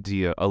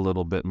idea a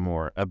little bit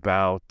more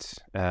about.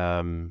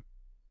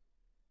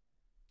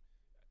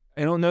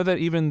 I don't know that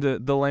even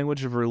the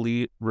language of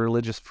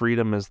religious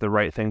freedom is the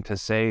right thing to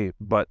say,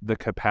 but the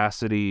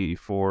capacity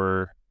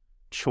for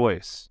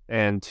choice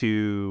and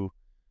to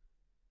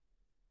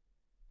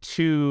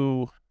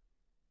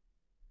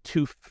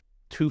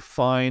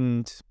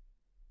find,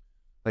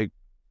 like,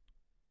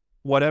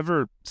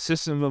 whatever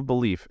system of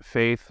belief,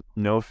 faith,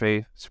 no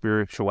faith,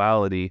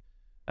 spirituality,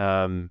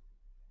 that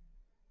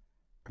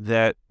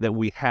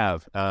we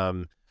have.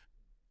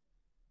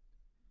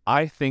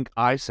 I think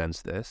I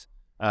sense this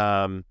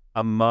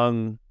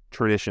among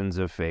traditions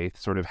of faith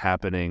sort of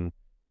happening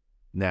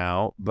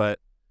now, but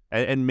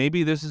and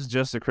maybe this is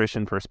just a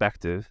Christian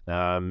perspective,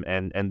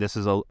 and this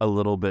is a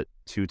little bit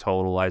too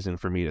totalizing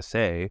for me to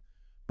say,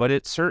 but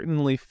it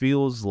certainly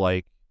feels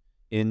like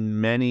in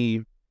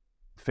many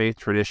faith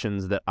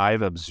traditions that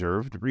I've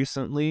observed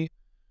recently,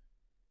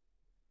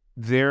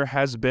 there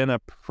has been a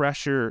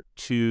pressure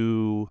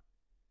to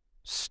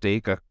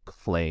stake a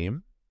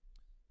claim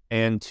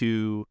and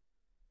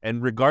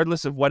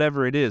regardless of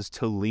whatever it is,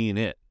 to lean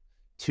in,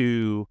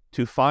 to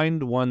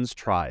find one's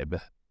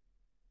tribe,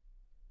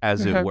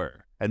 as it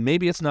were. And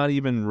maybe it's not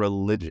even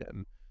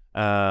religion,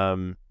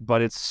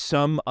 but it's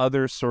some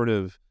other sort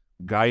of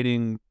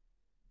guiding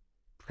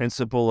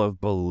principle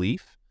of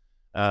belief,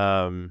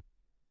 that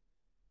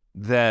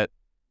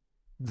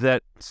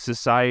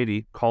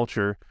society,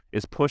 culture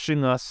is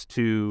pushing us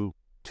to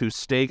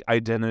stake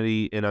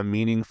identity in a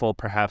meaningful,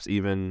 perhaps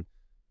even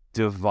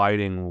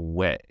dividing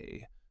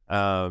way.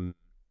 Am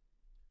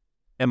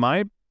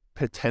I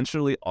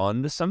potentially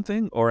onto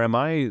something, or am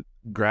I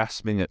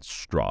grasping at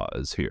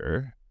straws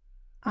here?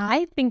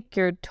 I think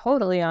you're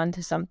totally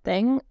onto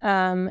something,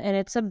 and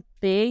it's a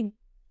big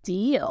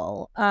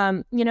deal.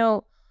 I'm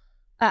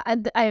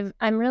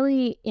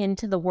really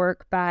into the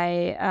work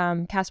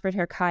by Casper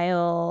ter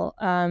Kuile,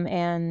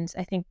 and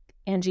I think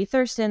Angie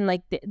Thurston.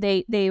 Like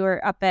they were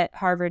up at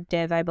Harvard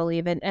Div, I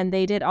believe, and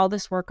they did all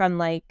this work on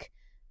like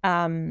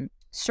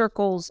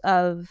circles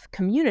of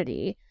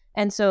community.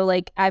 And so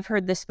like I've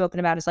heard this spoken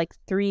about as like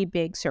 3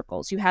 big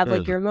circles. You have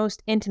like your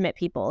most intimate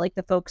people, like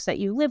the folks that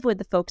you live with,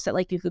 the folks that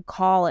like you could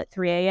call at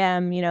 3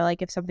 a.m.,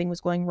 like if something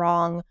was going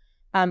wrong,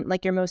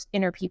 like your most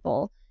inner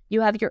people. You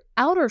have your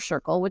outer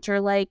circle, which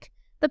are like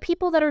the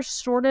people that are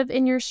sort of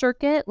in your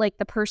circuit, like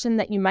the person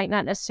that you might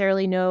not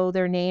necessarily know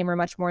their name or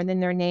much more than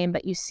their name,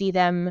 but you see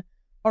them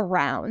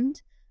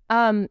around.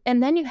 And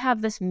then you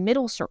have this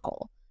middle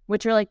circle,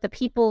 which are like the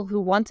people who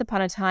once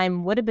upon a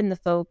time would have been the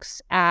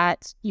folks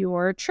at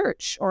your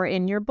church or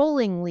in your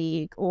bowling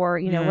league or,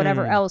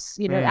 whatever else,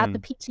 at the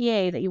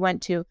PTA that you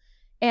went to.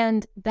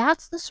 And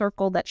that's the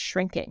circle that's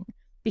shrinking.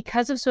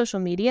 Because of social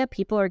media,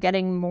 people are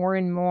getting more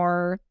and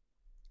more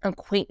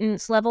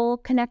acquaintance level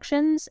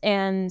connections.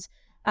 And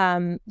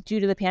due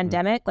to the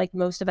pandemic, like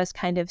most of us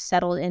kind of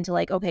settled into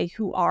like, okay,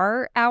 who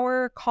are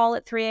our call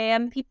at 3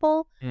 a.m.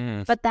 people?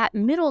 But that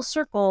middle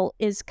circle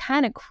is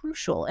kind of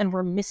crucial and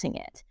we're missing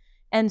it.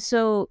 And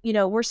so,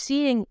 we're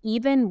seeing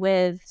even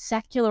with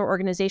secular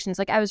organizations,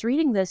 like I was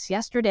reading this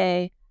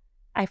yesterday,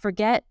 I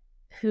forget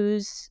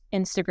whose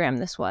Instagram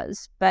this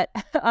was, but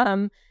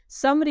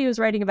somebody was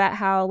writing about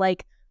how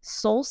like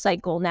Soul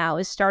Cycle now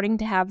is starting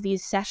to have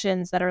these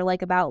sessions that are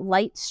like about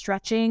light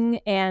stretching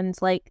and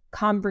like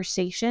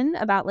conversation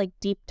about like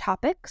deep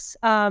topics,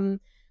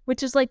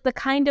 which is like the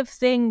kind of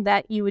thing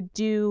that you would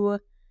do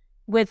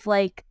with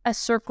like a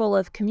circle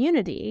of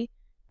community.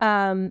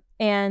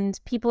 And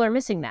people are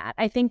missing that.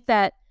 I think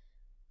that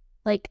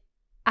like,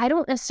 I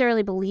don't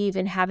necessarily believe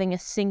in having a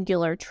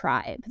singular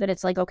tribe, that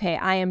it's like, okay,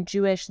 I am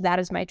Jewish, that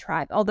is my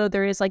tribe. Although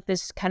there is like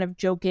this kind of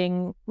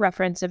joking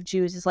reference of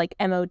Jews as like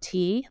MOT,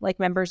 like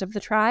members of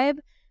the tribe.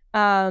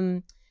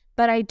 But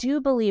I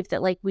do believe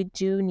that like we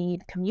do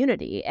need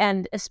community.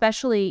 And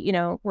especially,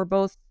 we're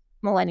both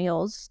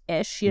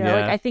millennials-ish,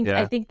 like I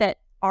think that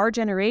our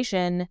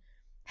generation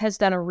has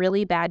done a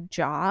really bad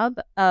job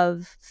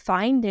of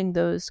finding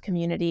those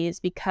communities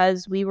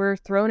because we were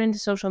thrown into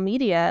social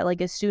media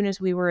like as soon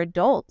as we were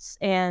adults,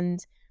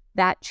 and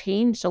that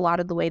changed a lot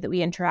of the way that we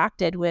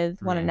interacted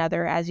with one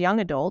another as young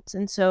adults.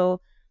 And so,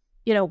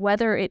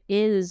 whether it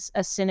is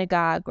a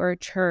synagogue or a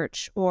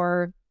church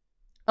or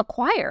a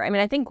choir, I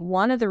mean, I think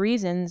one of the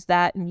reasons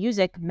that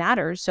music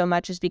matters so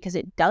much is because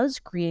it does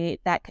create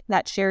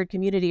that shared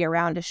community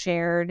around a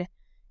shared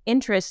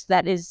interest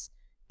that is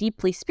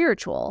deeply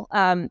spiritual.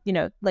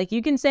 Like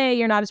you can say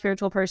you're not a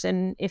spiritual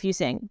person if you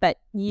sing, but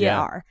you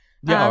are.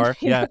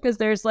 Because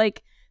there's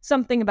like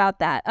something about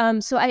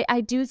that. So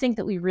I do think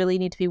that we really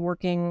need to be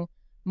working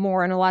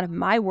more. And a lot of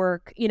my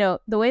work, the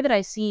way that I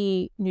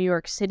see New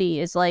York City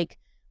is like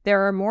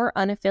there are more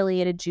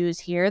unaffiliated Jews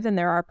here than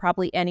there are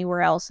probably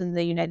anywhere else in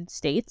the United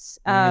States.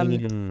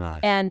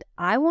 And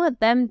I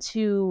want them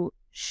to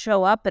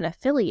show up and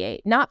affiliate,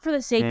 not for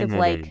the sake of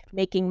like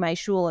making my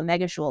shul a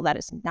mega shul. That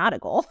is not a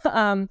goal.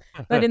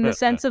 But in the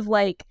sense of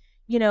like,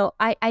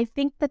 I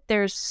think that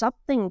there's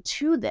something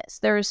to this.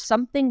 There's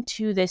something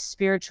to this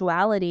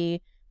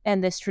spirituality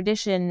and this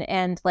tradition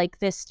and like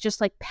this just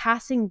like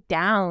passing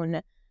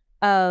down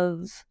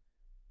of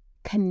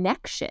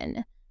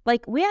connection.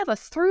 Like we have a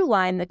through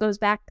line that goes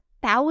back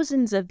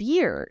thousands of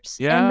years.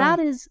 And that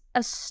is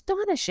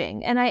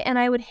astonishing. And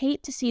I would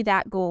hate to see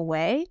that go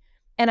away.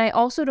 And I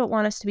also don't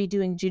want us to be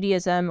doing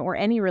Judaism or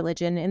any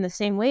religion in the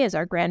same way as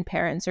our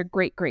grandparents or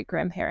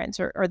great-great-grandparents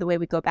or the way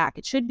we go back.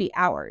 It should be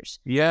ours.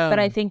 Yeah. But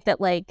I think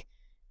that like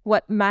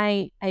what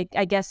I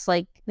guess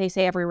like they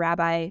say every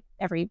rabbi,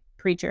 every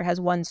preacher has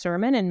one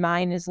sermon, and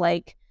mine is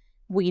like,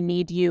 we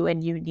need you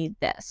and you need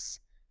this.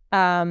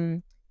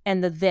 And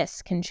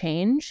this can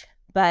change,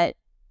 but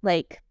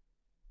like,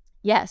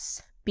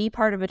 yes, be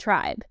part of a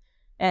tribe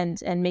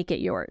and make it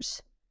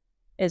yours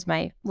is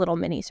my little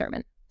mini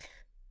sermon.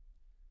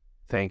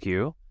 Thank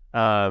you.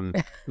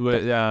 That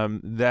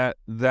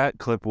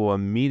clip will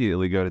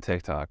immediately go to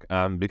TikTok.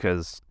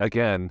 Because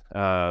again,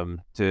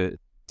 to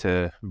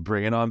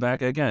bring it on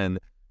back again,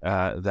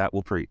 that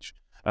will preach.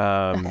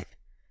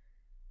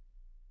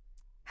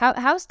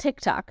 How's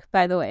TikTok,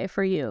 by the way,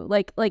 for you?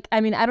 Like I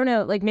mean, I don't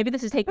know. Like maybe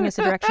this is taking us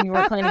a direction you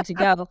weren't planning to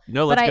go.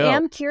 No, let's go. But I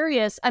am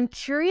curious. I'm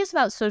curious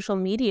about social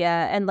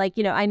media, and like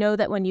I know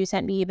that when you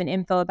sent me even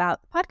info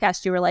about the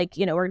podcast, you were like,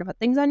 we're gonna put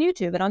things on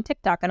YouTube and on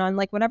TikTok and on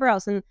like whatever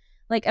else, and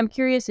like, I'm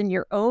curious in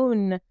your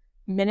own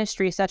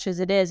ministry, such as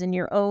it is, in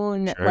your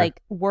own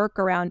like work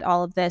around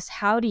all of this,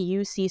 how do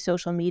you see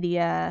social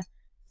media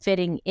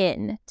fitting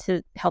in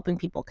to helping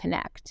people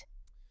connect?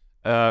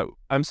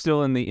 I'm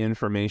still in the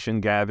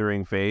information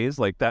gathering phase.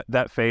 Like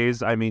that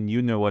phase, I mean,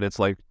 what it's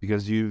like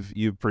because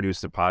you've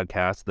produced a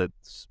podcast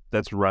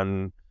that's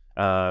run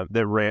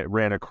that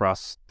ran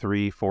across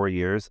 3-4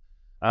 years.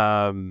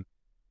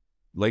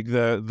 Like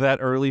that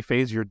early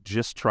phase, you're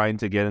just trying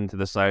to get into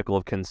the cycle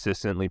of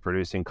consistently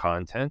producing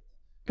content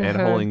and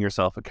holding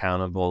yourself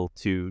accountable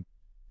to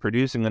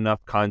producing enough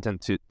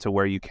content to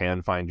where you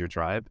can find your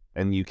tribe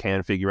and you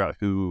can figure out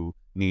who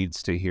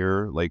needs to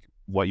hear like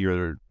what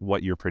you're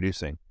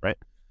producing, right?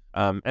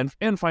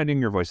 And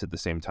finding your voice at the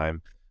same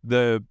time.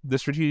 The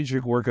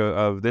strategic work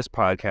of this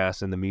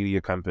podcast and the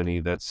media company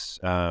that's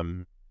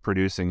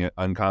producing it,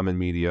 Uncommon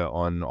Media,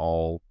 on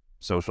all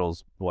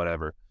socials,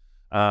 whatever,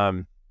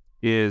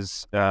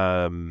 is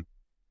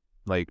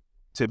like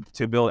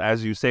to build,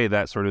 as you say,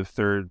 that sort of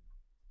third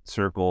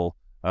circle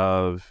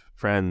of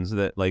friends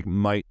that like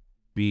might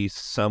be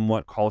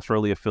somewhat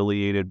culturally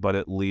affiliated, but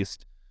at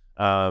least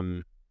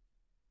in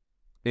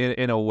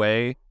a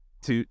way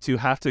to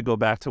have to go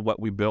back to what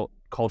we built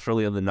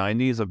culturally in the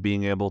 90s of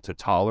being able to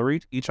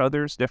tolerate each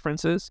other's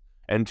differences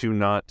and to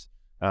not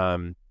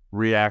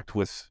react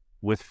with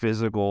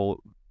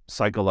physical,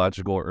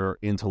 psychological, or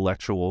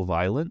intellectual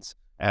violence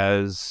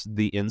as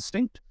the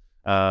instinct,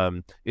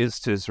 is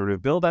to sort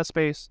of build that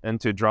space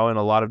and to draw in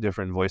a lot of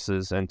different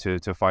voices and to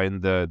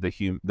find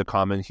the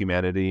common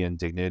humanity and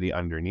dignity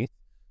underneath.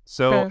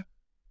 So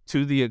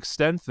to the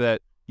extent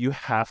that you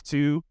have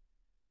to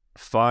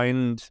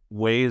find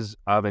ways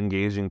of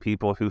engaging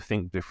people who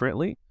think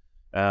differently,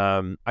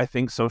 I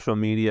think social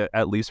media,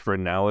 at least for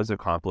now, is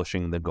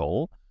accomplishing the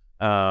goal.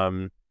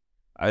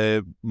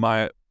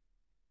 My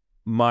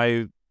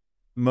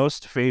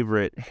most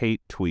favorite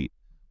hate tweet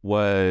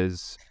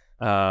was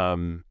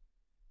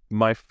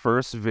my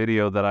first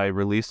video that I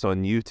released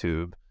on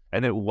YouTube,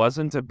 and it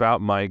wasn't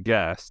about my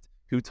guest,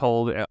 who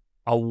told a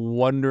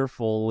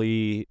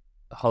wonderfully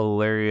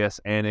hilarious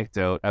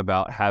anecdote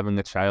about having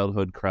a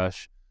childhood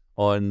crush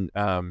on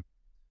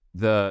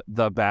the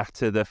Back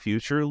to the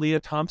Future Leah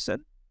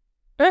Thompson.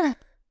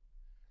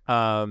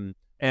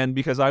 And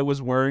because I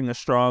was wearing a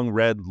strong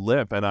red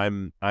lip and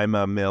I'm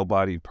a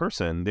male-bodied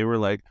person, they were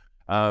like,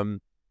 what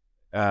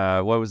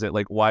was it?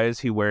 Like, why is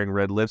he wearing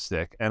red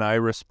lipstick? And I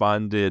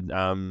responded,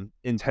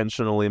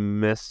 intentionally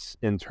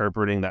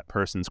misinterpreting that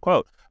person's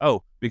quote.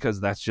 Oh,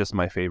 because that's just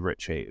my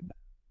favorite shade.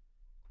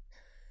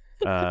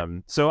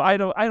 So I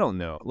don't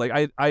know.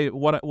 Like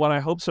what I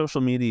hope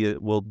social media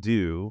will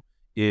do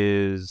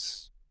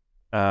is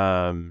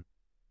allow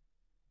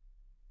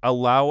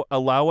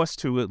us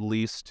to at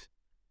least,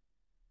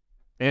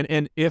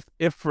 and if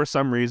for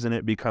some reason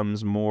it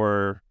becomes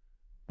more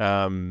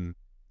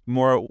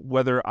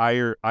whether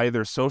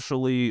either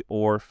socially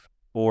or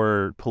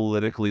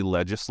politically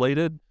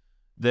legislated,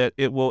 that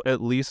it will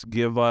at least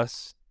give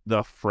us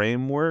the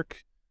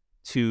framework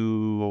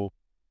to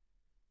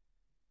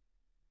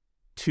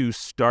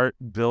start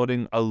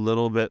building a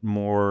little bit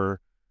more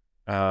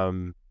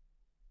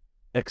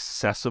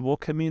accessible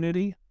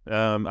community.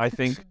 I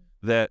think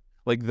that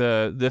like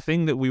the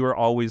thing that we were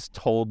always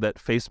told that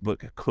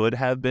Facebook could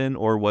have been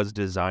or was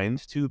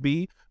designed to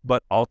be,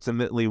 but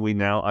ultimately we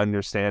now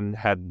understand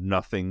had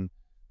nothing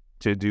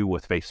to do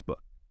with Facebook,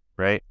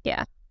 right?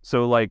 Yeah.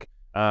 So like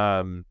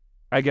I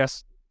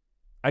guess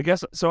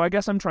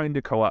I'm trying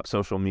to co-opt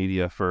social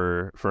media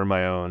for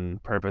my own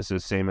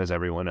purposes, same as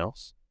everyone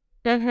else.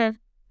 That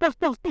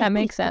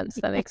makes sense.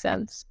 That makes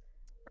sense.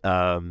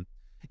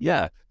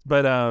 Yeah,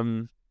 but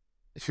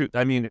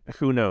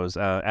who knows?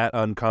 At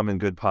Uncommon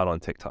Good Pod on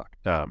TikTok,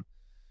 and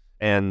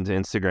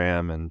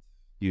Instagram and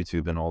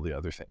YouTube and all the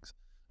other things.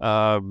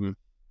 But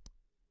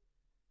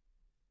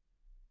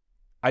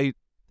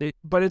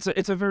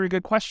it's a very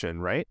good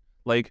question, right?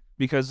 Like,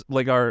 because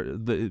like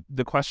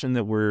the question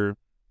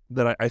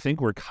that I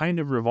think we're kind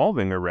of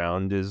revolving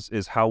around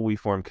is how we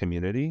form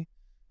community,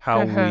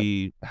 how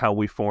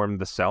we form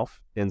the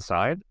self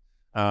inside,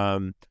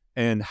 and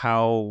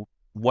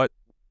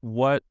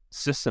what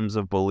systems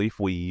of belief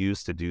we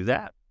use to do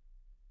that.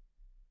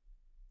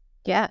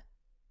 Yeah.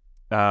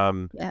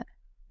 Yeah.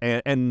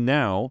 And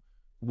now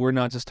we're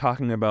not just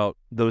talking about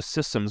those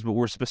systems, but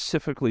we're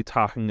specifically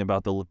talking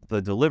about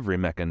the delivery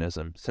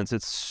mechanism, since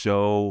it's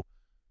so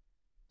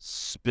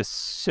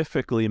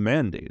specifically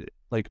mandated.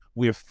 Like,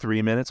 we have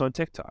 3 minutes on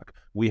TikTok.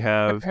 We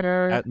have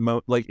at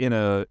like in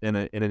an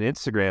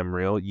Instagram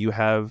reel, you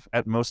have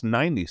at most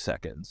 90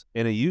 seconds.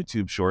 In a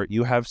YouTube short,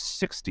 you have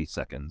 60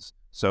 seconds.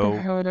 So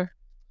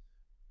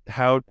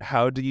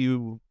how do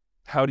you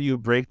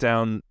break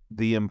down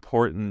the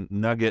important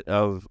nugget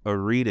of a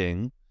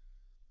reading,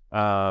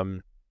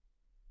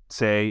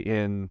 say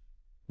in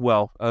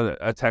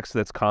a text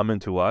that's common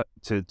to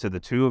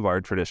the two of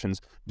our traditions,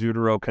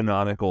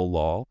 deuterocanonical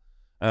law,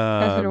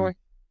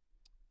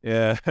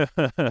 yeah,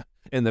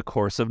 in the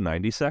course of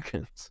 90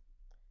 seconds?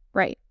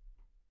 Right.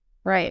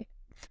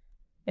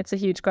 It's a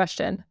huge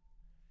question.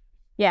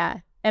 Yeah.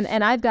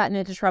 And I've gotten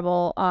into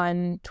trouble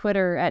on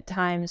Twitter at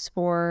times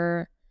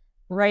for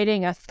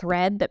writing a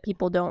thread that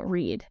people don't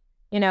read,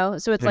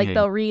 so it's like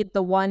they'll read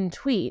the one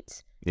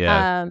tweet,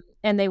 and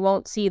they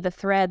won't see the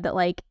thread that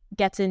like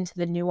gets into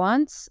the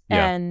nuance.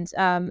 And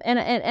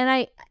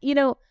I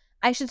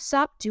I should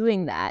stop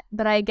doing that,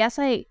 but I guess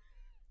I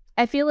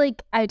feel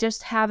like I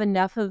just have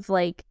enough of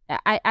like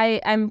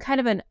I'm kind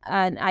of an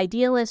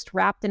idealist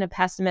wrapped in a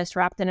pessimist,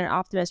 wrapped in an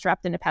optimist,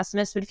 wrapped in a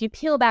pessimist. But if you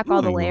peel back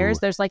all the layers,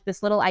 there's like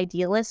this little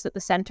idealist at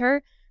the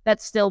center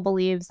that still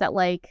believes that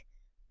like,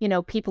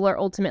 people are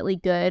ultimately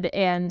good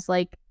and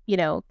like,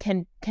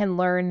 can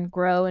learn,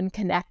 grow, and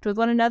connect with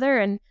one another.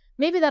 And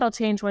maybe that'll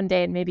change one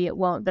day and maybe it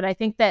won't. But I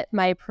think that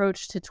my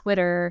approach to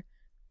Twitter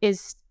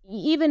is,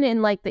 even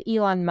in like the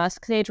Elon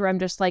Musk stage, where I'm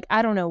just like,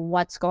 I don't know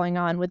what's going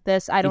on with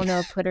this. I don't know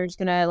if Twitter's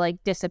gonna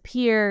like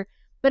disappear,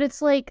 but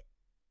it's like,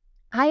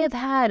 I have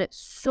had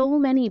so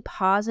many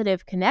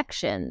positive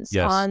connections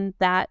Yes. on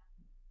that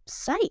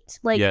site.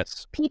 Like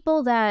Yes.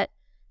 people that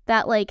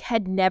like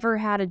had never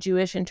had a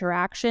Jewish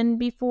interaction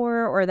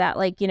before, or that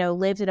like,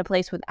 lived in a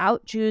place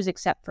without Jews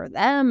except for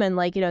them, and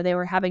like, they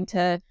were having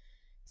to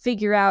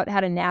figure out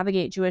how to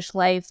navigate Jewish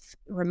life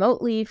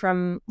remotely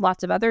from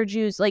lots of other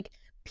Jews, like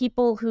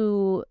people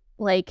who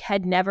like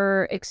had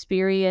never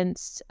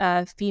experienced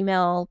a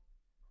female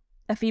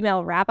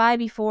rabbi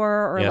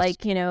before, or Yes.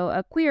 like,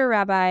 a queer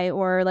rabbi,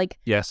 or like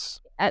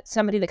Yes. at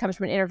somebody that comes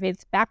from an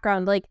interfaith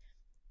background. Like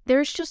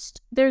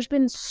there's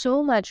been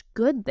so much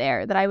good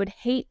there that I would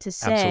hate to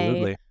say,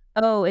 Absolutely.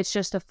 oh, it's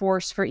just a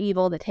force for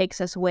evil that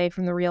takes us away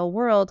from the real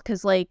world,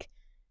 because like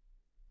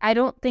I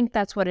don't think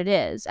that's what it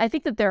is. I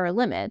think that there are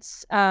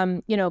limits.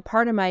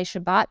 Part of my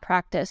Shabbat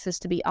practice is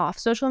to be off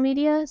social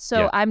media.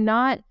 So Yeah. I'm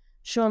not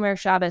Shomer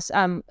Shabbos,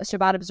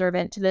 Shabbat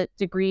observant to the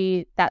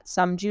degree that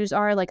some Jews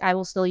are. Like I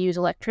will still use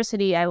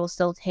electricity. I will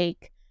still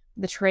take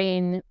the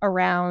train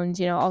around.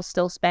 I'll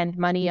still spend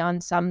money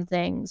on some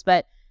things,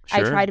 but I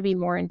Sure. try to be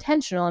more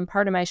intentional. And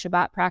part of my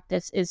Shabbat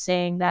practice is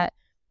saying that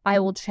I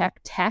will check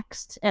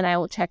text and I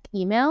will check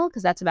email,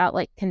 because that's about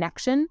like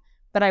connection,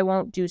 but I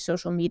won't do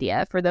social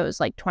media for those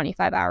like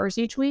 25 hours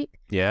each week.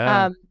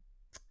 Yeah. Um,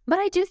 but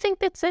I do think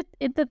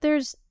that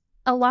there's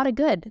a lot of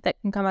good that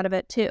can come out of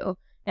it too.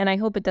 And I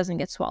hope it doesn't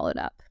get swallowed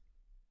up.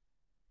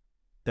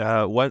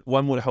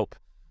 One would hope.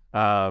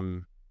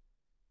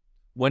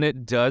 When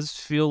it does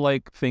feel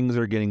like things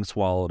are getting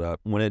swallowed up,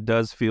 when it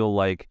does feel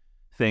like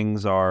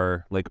things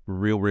are like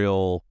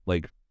real,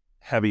 like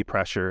heavy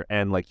pressure,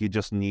 and like you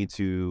just need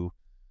to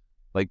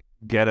like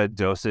get a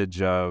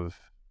dosage of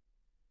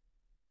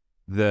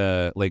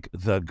the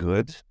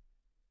good,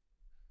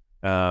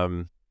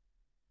 um,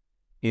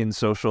 in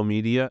social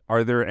media,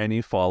 are there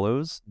any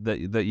follows that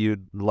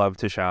you'd love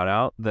to shout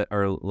out that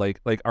are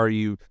like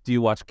do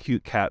you watch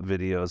cute cat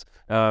videos?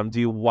 Do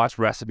you watch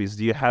recipes?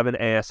 Do you have an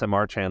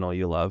ASMR channel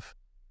you love?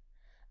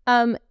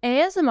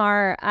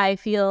 ASMR, I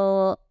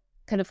feel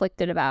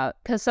conflicted about,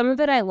 because some of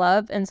it I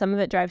love and some of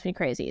it drives me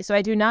crazy. So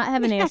I do not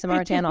have an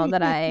ASMR channel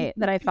that I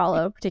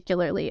follow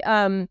particularly.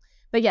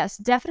 But yes,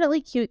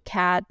 definitely cute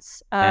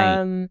cats.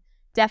 Dang.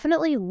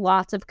 Definitely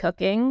lots of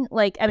cooking.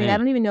 Like, I mean, I Dang.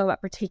 don't even know about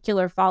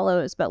particular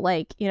follows, but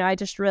like, I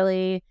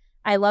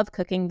love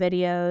cooking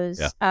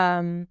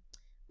videos.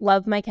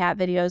 Love my cat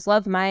videos.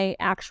 Love my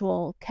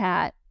actual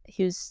cat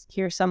who's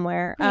here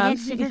somewhere.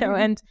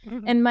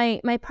 And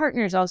my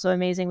partner's also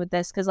amazing with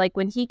this, because like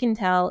when he can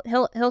tell,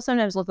 he'll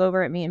sometimes look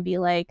over at me and be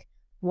like,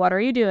 what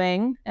are you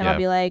doing? And I'll Yeah.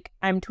 be like,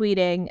 I'm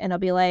tweeting. And I'll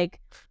be like,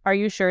 are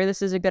you sure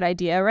this is a good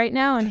idea right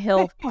now? And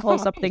he'll pull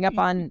something up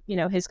on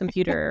his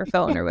computer or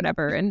phone or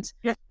whatever and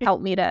help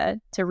me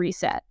to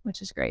reset,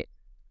 which is great.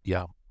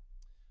 Yeah.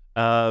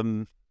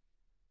 I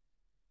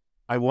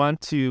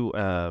want to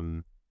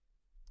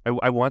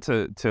I want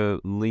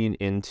to lean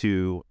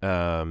into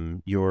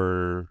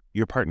your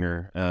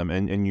partner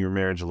and your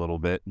marriage a little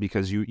bit,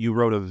 because you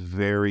wrote a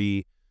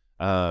very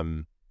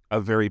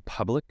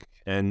public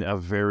and a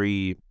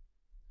very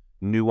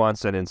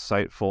nuanced and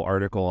insightful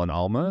article on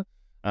Alma,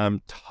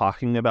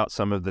 talking about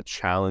some of the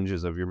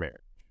challenges of your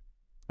marriage,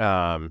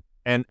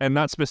 and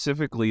not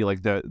specifically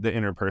like the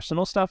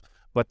interpersonal stuff,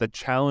 but the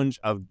challenge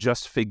of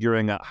just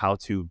figuring out how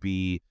to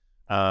be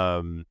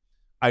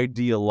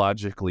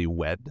ideologically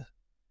wed.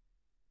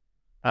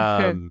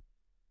 And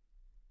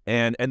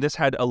this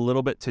had a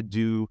little bit to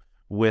do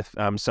with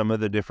some of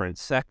the different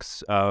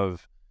sects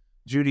of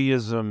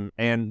Judaism,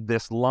 and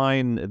this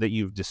line that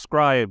you've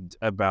described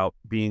about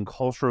being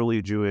culturally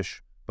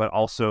Jewish, but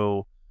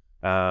also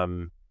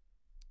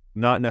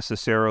not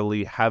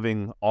necessarily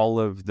having all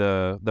of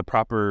the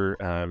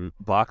proper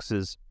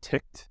boxes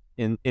ticked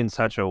in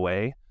such a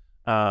way.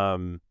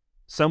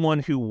 Someone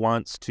who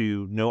wants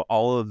to know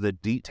all of the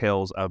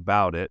details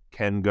about it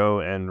can go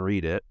and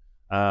read it.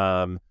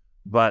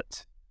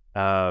 But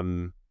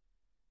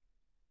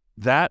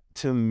that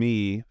to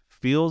me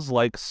feels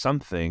like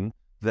something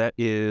that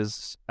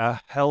is a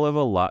hell of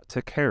a lot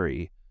to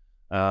carry.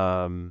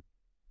 And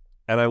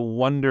I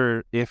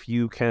wonder if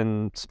you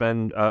can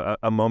spend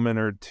a moment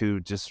or two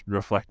just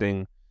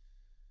reflecting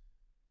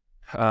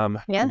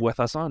Yeah, with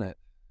us on it.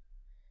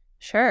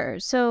 sure.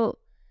 So,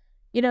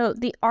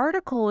 the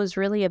article is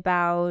really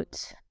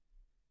about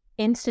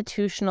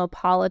institutional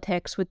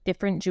politics with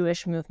different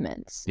Jewish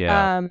movements.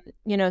 Yeah.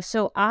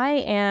 So I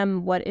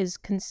am what is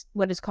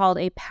called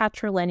a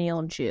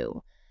patrilineal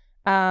Jew.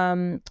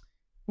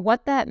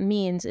 What that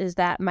means is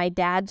that my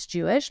dad's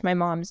Jewish, my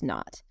mom's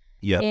not.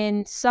 Yep.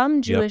 In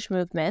some Jewish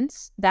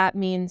movements, that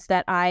means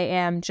that I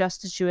am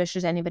just as Jewish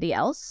as anybody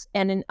else.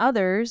 And in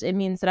others, it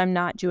means that I'm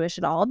not Jewish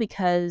at all,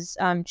 because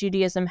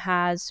Judaism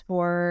has,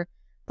 for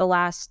the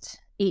last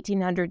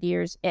 1800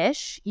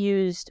 years-ish,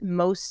 used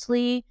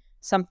mostly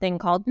something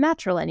called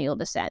matrilineal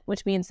descent,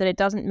 which means that it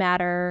doesn't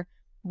matter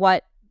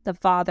what the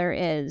father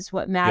is.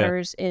 What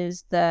matters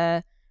is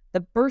the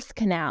birth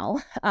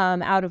canal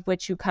out of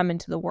which you come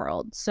into the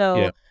world.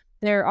 So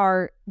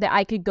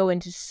I could go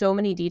into so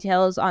many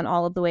details on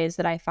all of the ways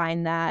that I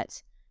find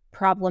that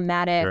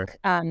problematic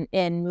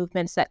in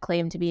movements that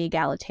claim to be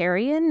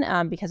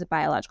egalitarian because of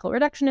biological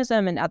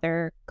reductionism and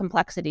other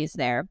complexities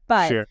there.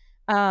 But Sure.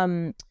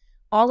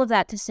 all of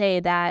that to say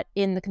that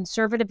in the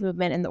conservative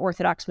movement and the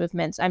Orthodox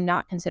movements, I'm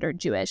not considered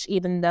Jewish,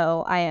 even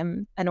though I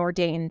am an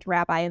ordained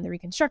rabbi in the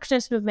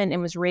Reconstructionist movement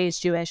and was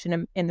raised Jewish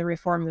in the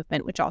Reform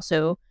movement, which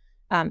also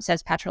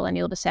says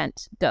patrilineal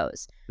descent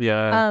goes.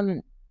 Yeah.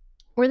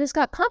 Where this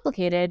got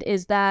complicated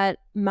is that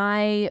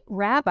my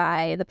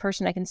rabbi, the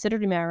person I consider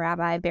to be my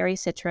rabbi, Barry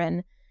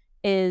Citron,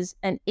 is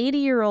an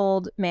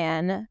 80-year-old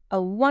man,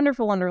 a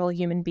wonderful, wonderful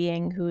human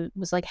being who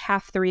was like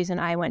half the reason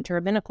I went to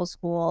rabbinical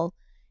school,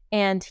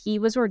 and he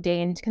was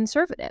ordained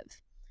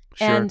conservative.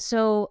 Sure. And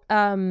so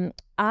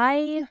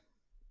I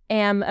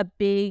am a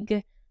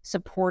big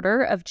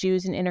supporter of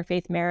Jews and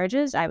interfaith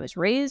marriages. I was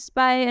raised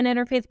by an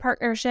interfaith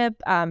partnership.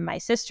 My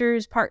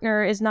sister's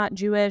partner is not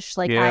Jewish.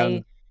 Like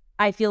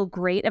I feel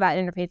great about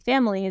interfaith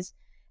families.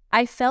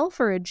 I fell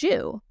for a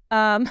Jew,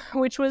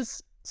 which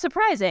was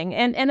surprising,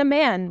 and a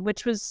man,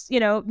 which was,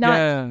 not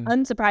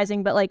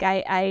unsurprising, but like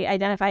I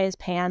identify as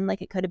pan,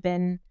 like it could have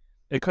been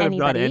It could have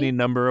anybody. gone any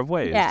number of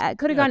ways. Yeah, it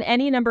could have gone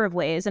any number of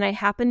ways. And I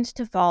happened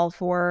to fall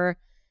for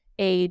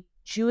a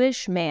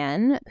Jewish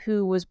man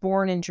who was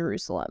born in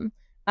Jerusalem,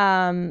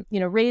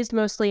 raised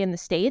mostly in the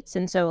States.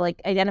 And so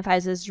like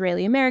identifies as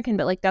Israeli American,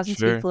 but like doesn't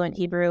speak fluent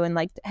Hebrew and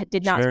like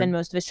did not spend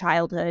most of his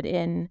childhood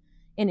in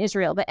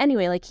Israel. But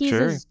anyway, like he's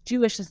as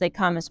Jewish as they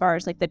come as far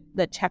as like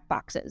the check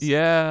boxes.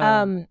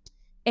 Yeah.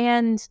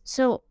 And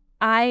so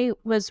I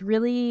was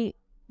really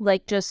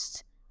like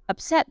just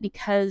upset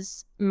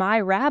because my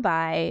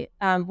rabbi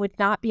would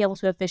not be able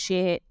to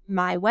officiate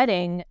my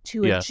wedding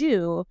to a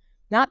Jew,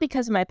 not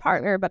because of my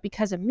partner, but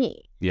because of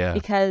me. Yeah.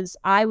 Because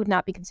I would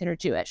not be considered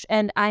Jewish.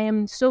 And I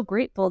am so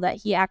grateful that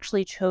he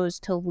actually chose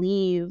to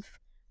leave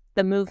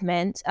the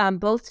movement,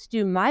 both to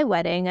do my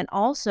wedding and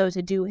also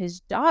to do his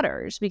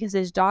daughter's, because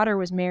his daughter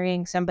was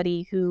marrying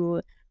somebody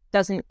who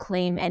doesn't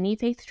claim any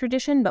faith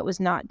tradition, but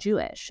was not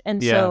Jewish.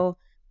 And so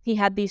he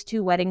had these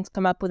two weddings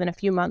come up within a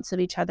few months of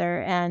each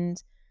other.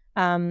 And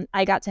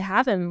I got to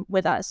have him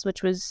with us,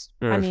 which was,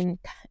 I mean,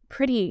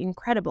 pretty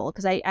incredible,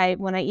 because I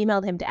when I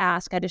emailed him to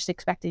ask, I just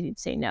expected he'd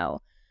say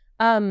no.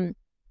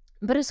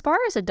 But as far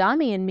as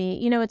Adami and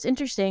me, it's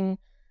interesting.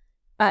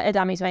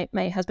 Adami's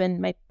my husband,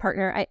 my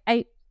partner.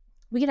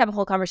 We could have a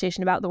whole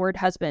conversation about the word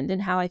husband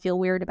and how I feel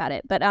weird about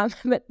it. But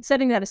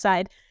setting that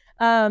aside,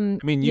 I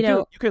mean,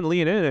 you can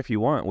lean in if you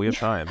want. We have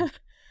time.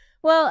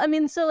 Well, I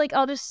mean, so like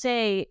I'll just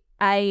say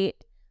I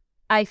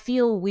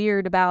feel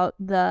weird about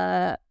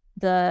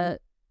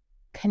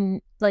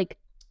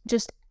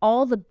just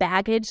all the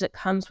baggage that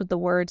comes with the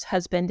words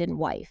husband and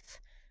wife.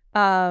 We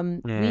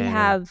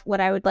have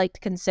what I would like to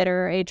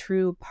consider a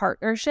true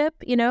partnership,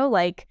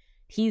 like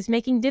he's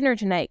making dinner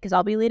tonight because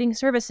I'll be leading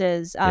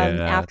services.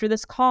 After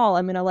this call,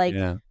 I'm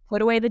gonna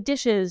put away the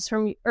dishes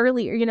from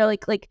earlier,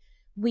 like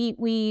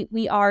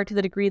we are, to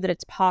the degree that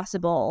it's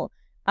possible,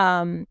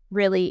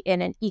 really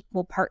in an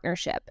equal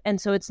partnership. And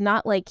so it's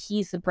not like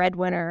he's the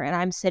breadwinner and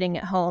I'm sitting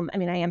at home. I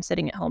mean, I am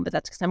sitting at home, but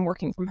that's because I'm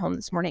working from home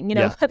this morning,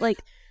 but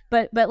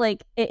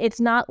like it's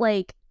not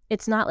like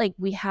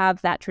we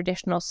have that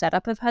traditional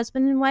setup of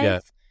husband and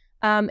wife.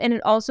 And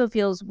it also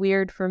feels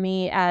weird for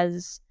me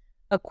as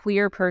a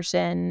queer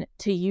person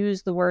to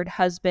use the word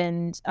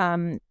husband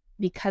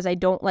because I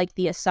don't like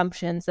the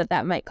assumptions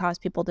that might cause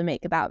people to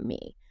make about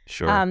me.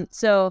 Sure.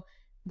 So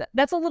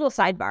that's a little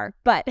sidebar,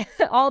 but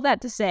all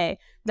that to say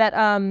that,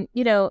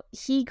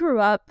 he grew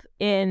up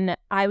in,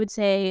 I would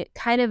say,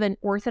 kind of an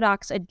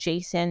Orthodox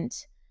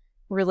adjacent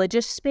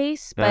religious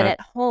space, but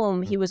at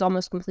home he was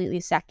almost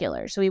completely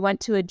secular. So he went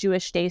to a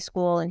Jewish day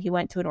school and he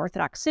went to an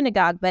Orthodox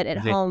synagogue, but at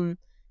home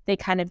they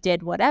kind of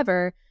did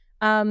whatever.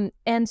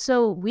 And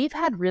so we've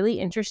had really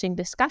interesting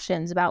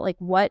discussions about like,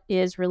 what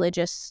is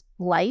religious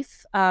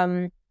life?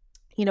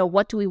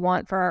 What do we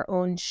want for our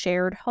own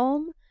shared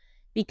home?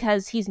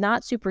 Because he's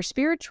not super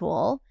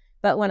spiritual,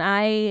 but when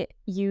I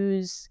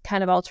use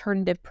kind of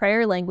alternative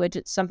prayer language,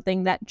 it's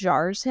something that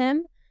jars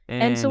him.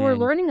 And so we're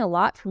learning a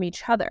lot from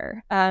each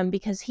other,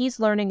 because he's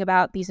learning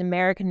about these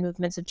American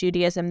movements of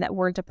Judaism that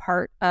weren't a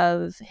part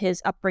of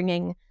his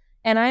upbringing.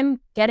 And I'm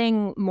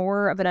getting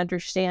more of an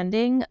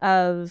understanding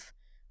of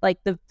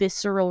like the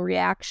visceral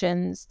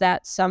reactions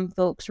that some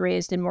folks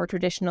raised in more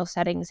traditional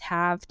settings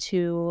have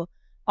to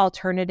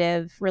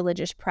alternative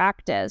religious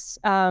practice.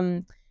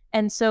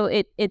 And so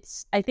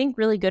it's, I think,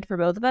 really good for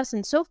both of us.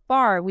 And so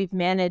far, we've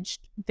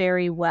managed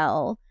very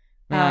well.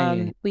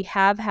 We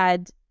have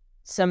had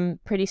some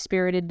pretty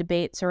spirited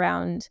debates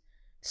around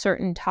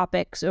certain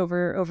topics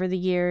over the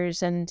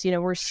years. And,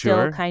 we're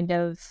still kind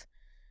of,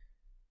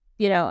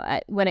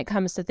 when it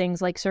comes to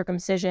things like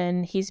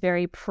circumcision, he's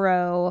very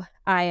pro,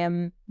 I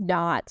am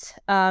not.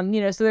 So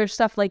there's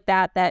stuff like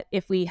that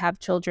if we have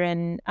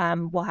children,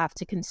 we'll have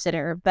to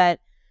consider. But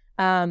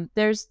I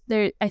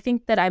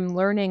think that I'm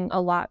learning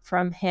a lot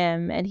from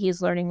him and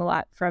he's learning a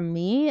lot from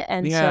me.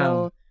 And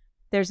so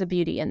there's a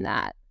beauty in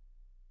that.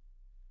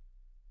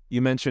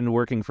 You mentioned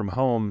working from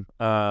home.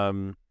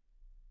 Do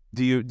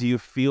you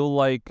feel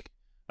like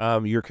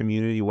your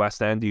community,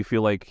 West End? Do you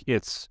feel like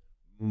it's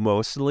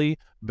mostly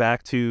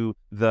back to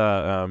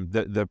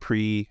the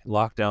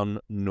pre-lockdown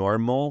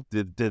normal?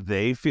 Did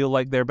they feel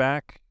like they're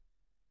back?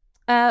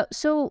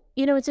 So,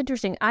 it's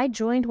interesting. I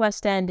joined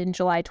West End in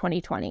July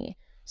 2020.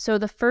 So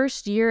the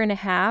first year and a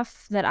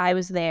half that I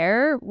was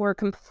there were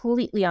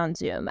completely on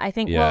Zoom. I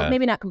think, well, Yeah.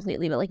 maybe not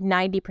completely, but like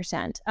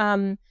 90%.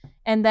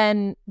 And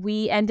then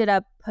we ended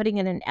up putting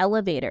in an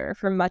elevator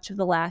for much of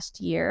the last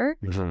year,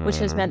 which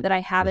has meant that I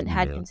haven't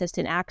had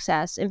consistent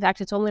access. In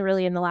fact, it's only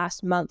really in the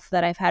last month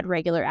that I've had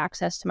regular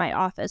access to my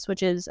office,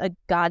 which is a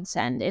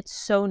godsend. It's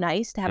so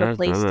nice to have a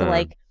place to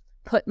like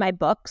put my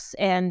books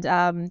and,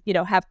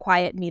 have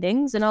quiet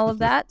meetings and all of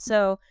that.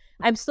 So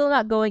I'm still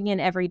not going in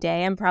every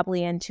day. I'm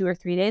probably in 2 or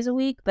 3 days a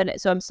week,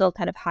 but so I'm still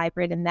kind of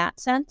hybrid in that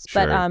sense.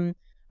 But Sure.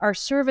 our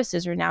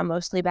services are now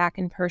mostly back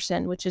in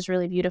person, which is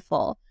really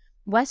beautiful.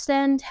 West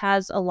End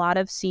has a lot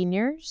of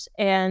seniors,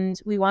 and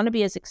we want to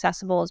be as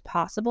accessible as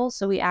possible.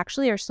 So we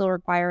actually are still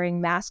requiring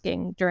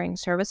masking during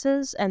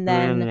services, and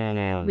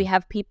then we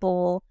have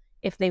people,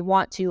 if they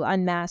want to,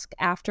 unmask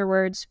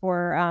afterwards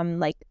for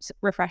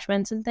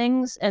refreshments and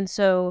things. And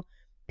so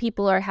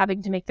people are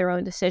having to make their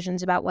own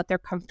decisions about what they're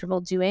comfortable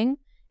doing.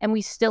 And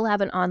we still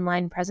have an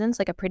online presence,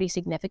 like a pretty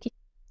significant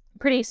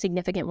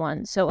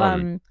one.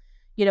 So,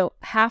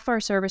 half our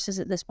services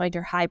at this point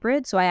are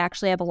hybrid. So I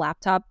actually have a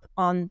laptop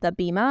on the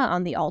Bima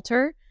on the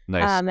altar.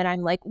 Nice. And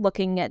I'm like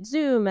looking at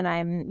Zoom, and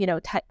I'm,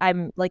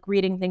 I'm like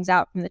reading things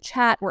out from the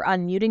chat. We're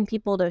unmuting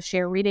people to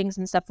share readings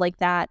and stuff like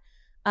that.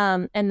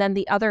 And then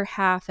the other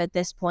half at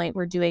this point,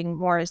 we're doing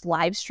more as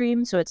live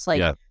stream. So it's like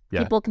Yeah.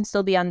 Yeah. people can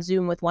still be on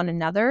Zoom with one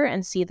another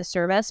and see the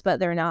service,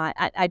 but they're not,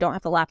 I don't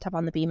have the laptop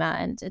on the Bima,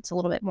 and it's a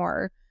little bit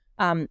more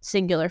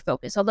singular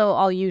focus. Although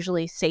I'll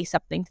usually say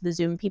something to the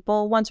Zoom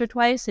people once or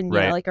twice and,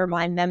 Right. like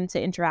remind them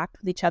to interact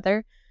with each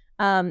other.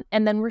 And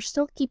then we're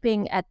still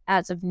keeping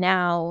as of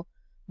now,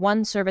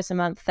 one service a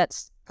month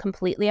that's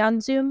completely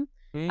on Zoom.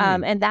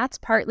 And that's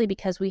partly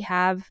because we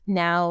have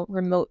now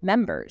remote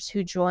members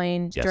who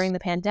joined Yes. during the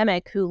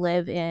pandemic who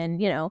live in,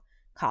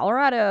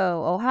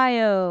 Colorado,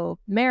 Ohio,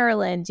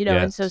 Maryland,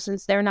 and so Yes.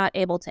 since they're not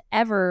able to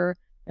ever,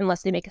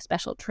 unless they make a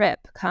special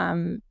trip,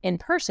 come in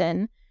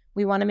person,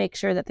 we want to make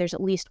sure that there's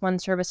at least one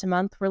service a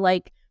month where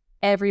like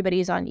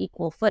everybody's on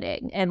equal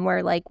footing and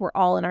where like we're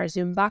all in our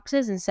Zoom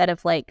boxes instead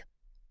of like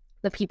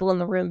the people in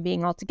the room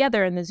being all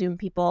together and the Zoom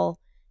people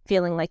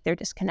feeling like they're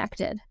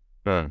disconnected.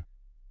 Yeah.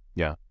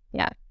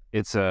 Yeah.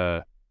 It's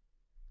a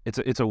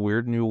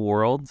weird new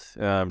world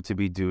to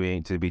be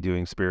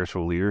doing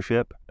spiritual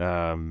leadership.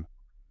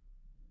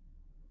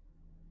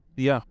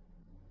 Yeah.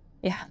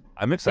 Yeah.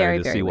 I'm excited Very,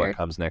 to very see what weird.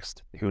 comes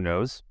next. Who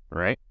knows,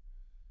 right?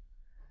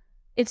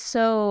 It's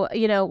so,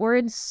 we're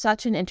in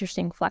such an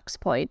interesting flex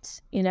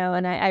point,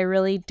 and I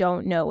really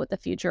don't know what the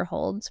future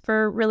holds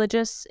for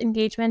religious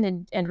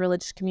engagement and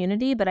religious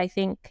community, but I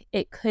think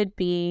it could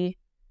be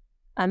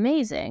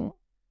amazing,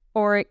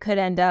 or it could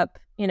end up,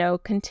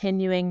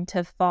 continuing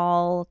to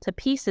fall to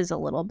pieces a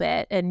little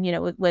bit and,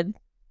 with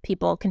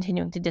people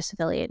continuing to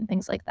disaffiliate and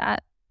things like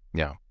that.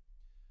 Yeah.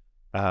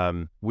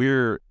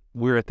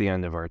 We're at the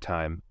end of our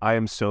time. I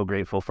am so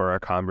grateful for our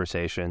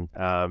conversation.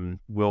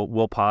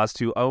 We'll pause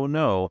to, oh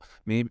no,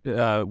 maybe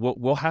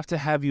we'll have to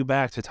have you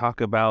back to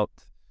talk about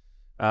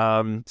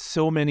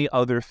so many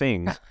other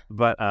things.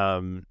 But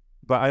I'm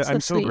so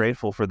sweet.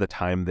 grateful for the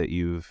time that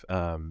you've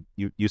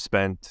you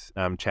spent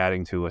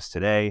chatting to us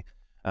today.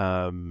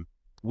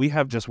 We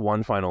have just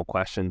one final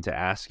question to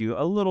ask you,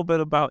 a little bit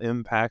about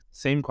impact.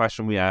 Same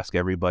question we ask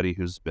everybody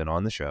who's been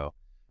on the show,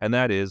 and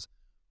that is,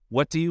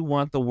 what do you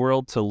want the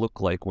world to look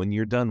like when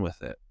you're done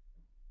with it?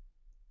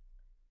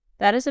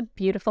 That is a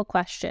beautiful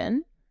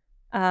question.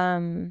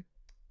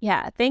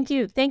 Yeah, thank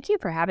you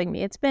for having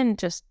me. It's been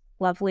just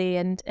lovely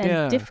and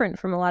Yeah. different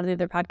from a lot of the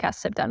other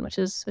podcasts I've done, which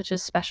is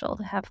special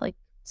to have like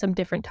some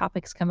different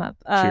topics come up.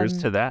 Cheers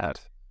to that.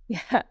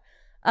 Yeah.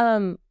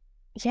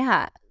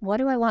 Yeah. What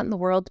do I want the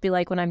world to be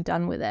like when I'm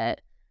done with it?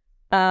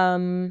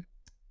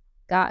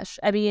 Gosh,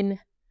 I mean,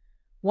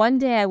 one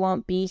day I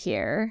won't be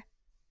here.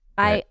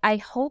 Right. I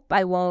hope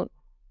I won't.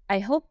 I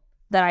hope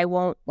that I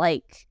won't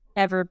like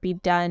ever be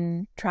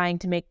done trying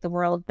to make the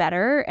world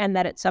better, and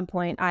that at some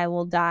point I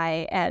will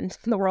die and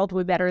the world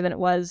will be better than it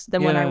was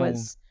than when I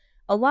was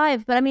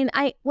alive. But I mean,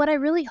 what I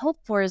really hope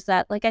for is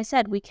that, like I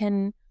said, we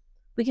can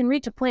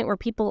reach a point where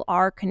people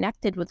are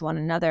connected with one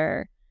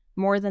another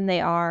more than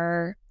they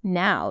are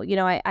now.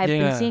 I've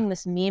been seeing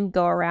this meme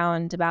go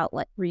around about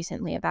like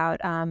recently about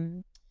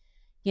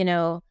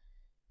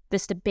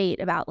this debate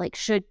about like,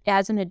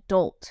 as an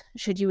adult,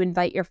 should you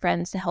invite your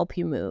friends to help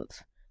you move?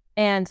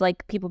 And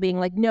like people being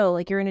like, no,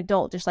 like you're an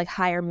adult, just like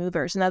hire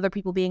movers. And other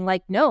people being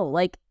like, no,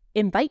 like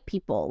invite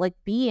people, like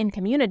be in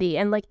community.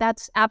 And like,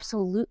 that's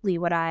absolutely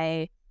what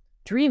I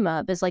dream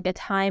of, is like a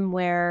time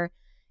where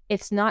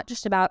it's not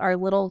just about our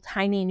little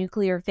tiny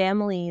nuclear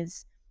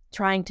families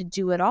trying to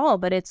do it all,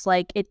 but it's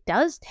like, it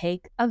does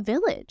take a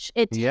village.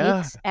 It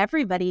takes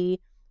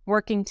everybody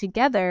working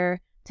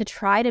together to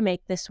try to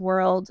make this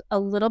world a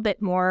little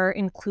bit more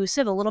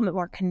inclusive, a little bit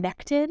more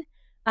connected.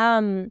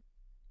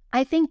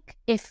 I think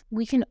if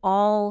we can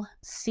all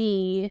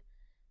see,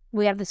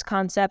 we have this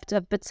concept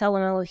of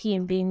B'Tselem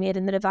Elohim, being made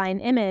in the divine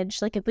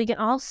image. Like if we can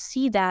all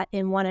see that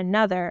in one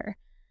another,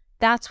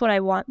 that's what I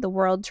want the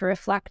world to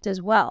reflect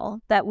as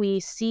well, that we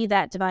see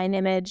that divine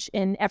image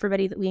in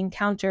everybody that we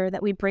encounter,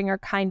 that we bring our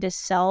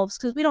kindest selves,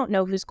 because we don't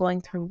know who's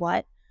going through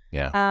what.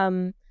 Yeah.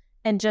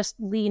 And just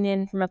lean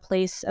in from a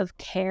place of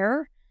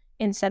care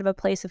instead of a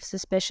place of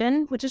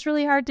suspicion, which is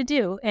really hard to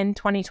do in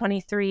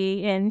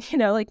 2023 in,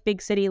 like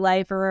big city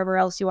life or wherever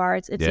else you are.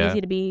 It's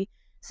easy to be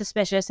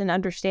suspicious and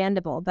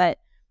understandable. But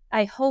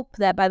I hope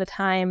that by the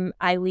time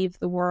I leave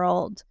the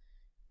world,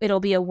 it'll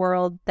be a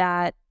world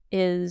that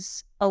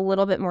is a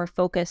little bit more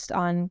focused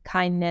on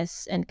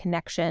kindness and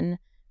connection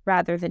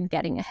rather than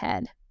getting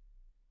ahead.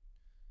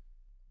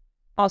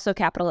 Also,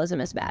 capitalism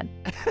is bad.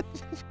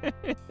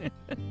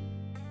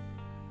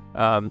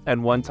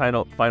 And one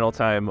final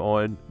time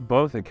on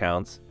both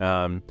accounts,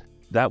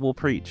 that will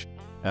preach.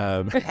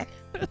 Emily,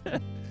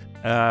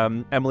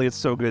 it's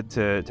so good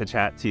to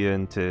chat to you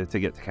and to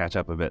get to catch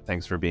up a bit.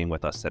 Thanks for being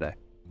with us today.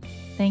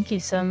 Thank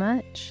you so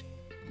much.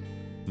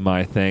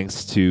 My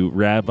thanks to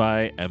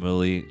Rabbi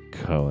Emily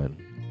Cohen.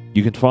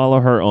 You can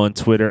follow her on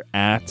Twitter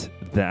at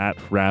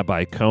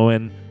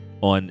 @RabbiCohen,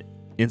 on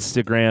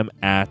Instagram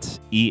at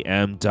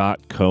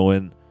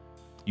em.cohen.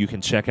 You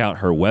can check out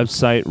her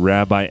website,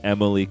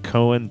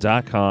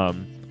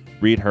 rabbiemilycohen.com.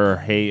 Read her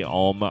Hey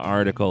Alma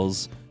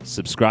articles.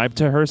 Subscribe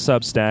to her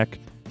Substack.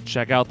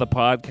 Check out the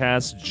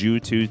podcast,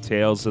 Jew 2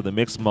 Tales of the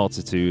Mixed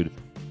Multitude,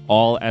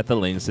 all at the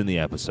links in the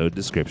episode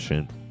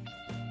description.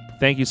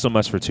 Thank you so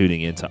much for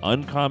tuning in to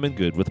Uncommon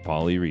Good with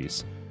Pauly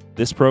Reese.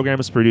 This program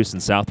is produced in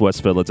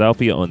Southwest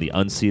Philadelphia on the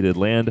unceded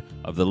land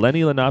of the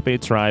Lenni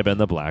Lenape tribe and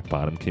the Black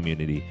Bottom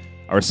community.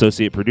 Our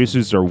associate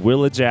producers are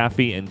Willa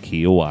Jaffe and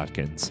Kia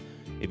Watkins.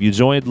 If you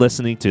enjoyed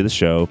listening to the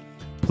show,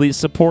 please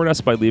support us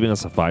by leaving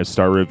us a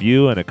 5-star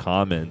review and a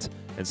comment,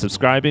 and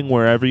subscribing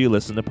wherever you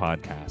listen to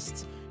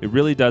podcasts. It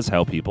really does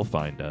help people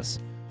find us.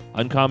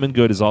 Uncommon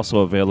Good is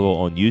also available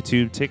on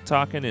YouTube,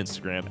 TikTok, and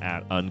Instagram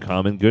at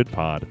Uncommon Good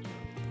Pod.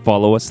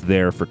 Follow us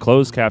there for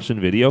closed caption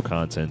video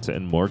content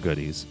and more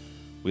goodies.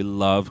 We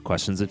love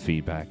questions and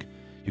feedback.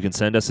 You can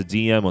send us a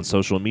DM on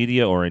social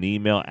media or an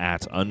email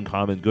at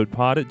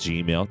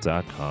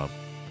uncommongoodpod@gmail.com.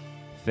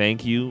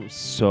 Thank you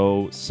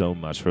so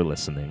much for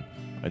listening.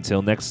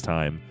 Until next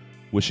time,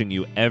 wishing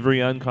you every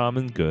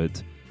uncommon good,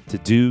 to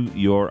do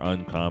your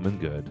uncommon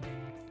good,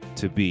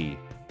 to be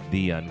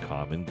the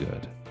uncommon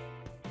good.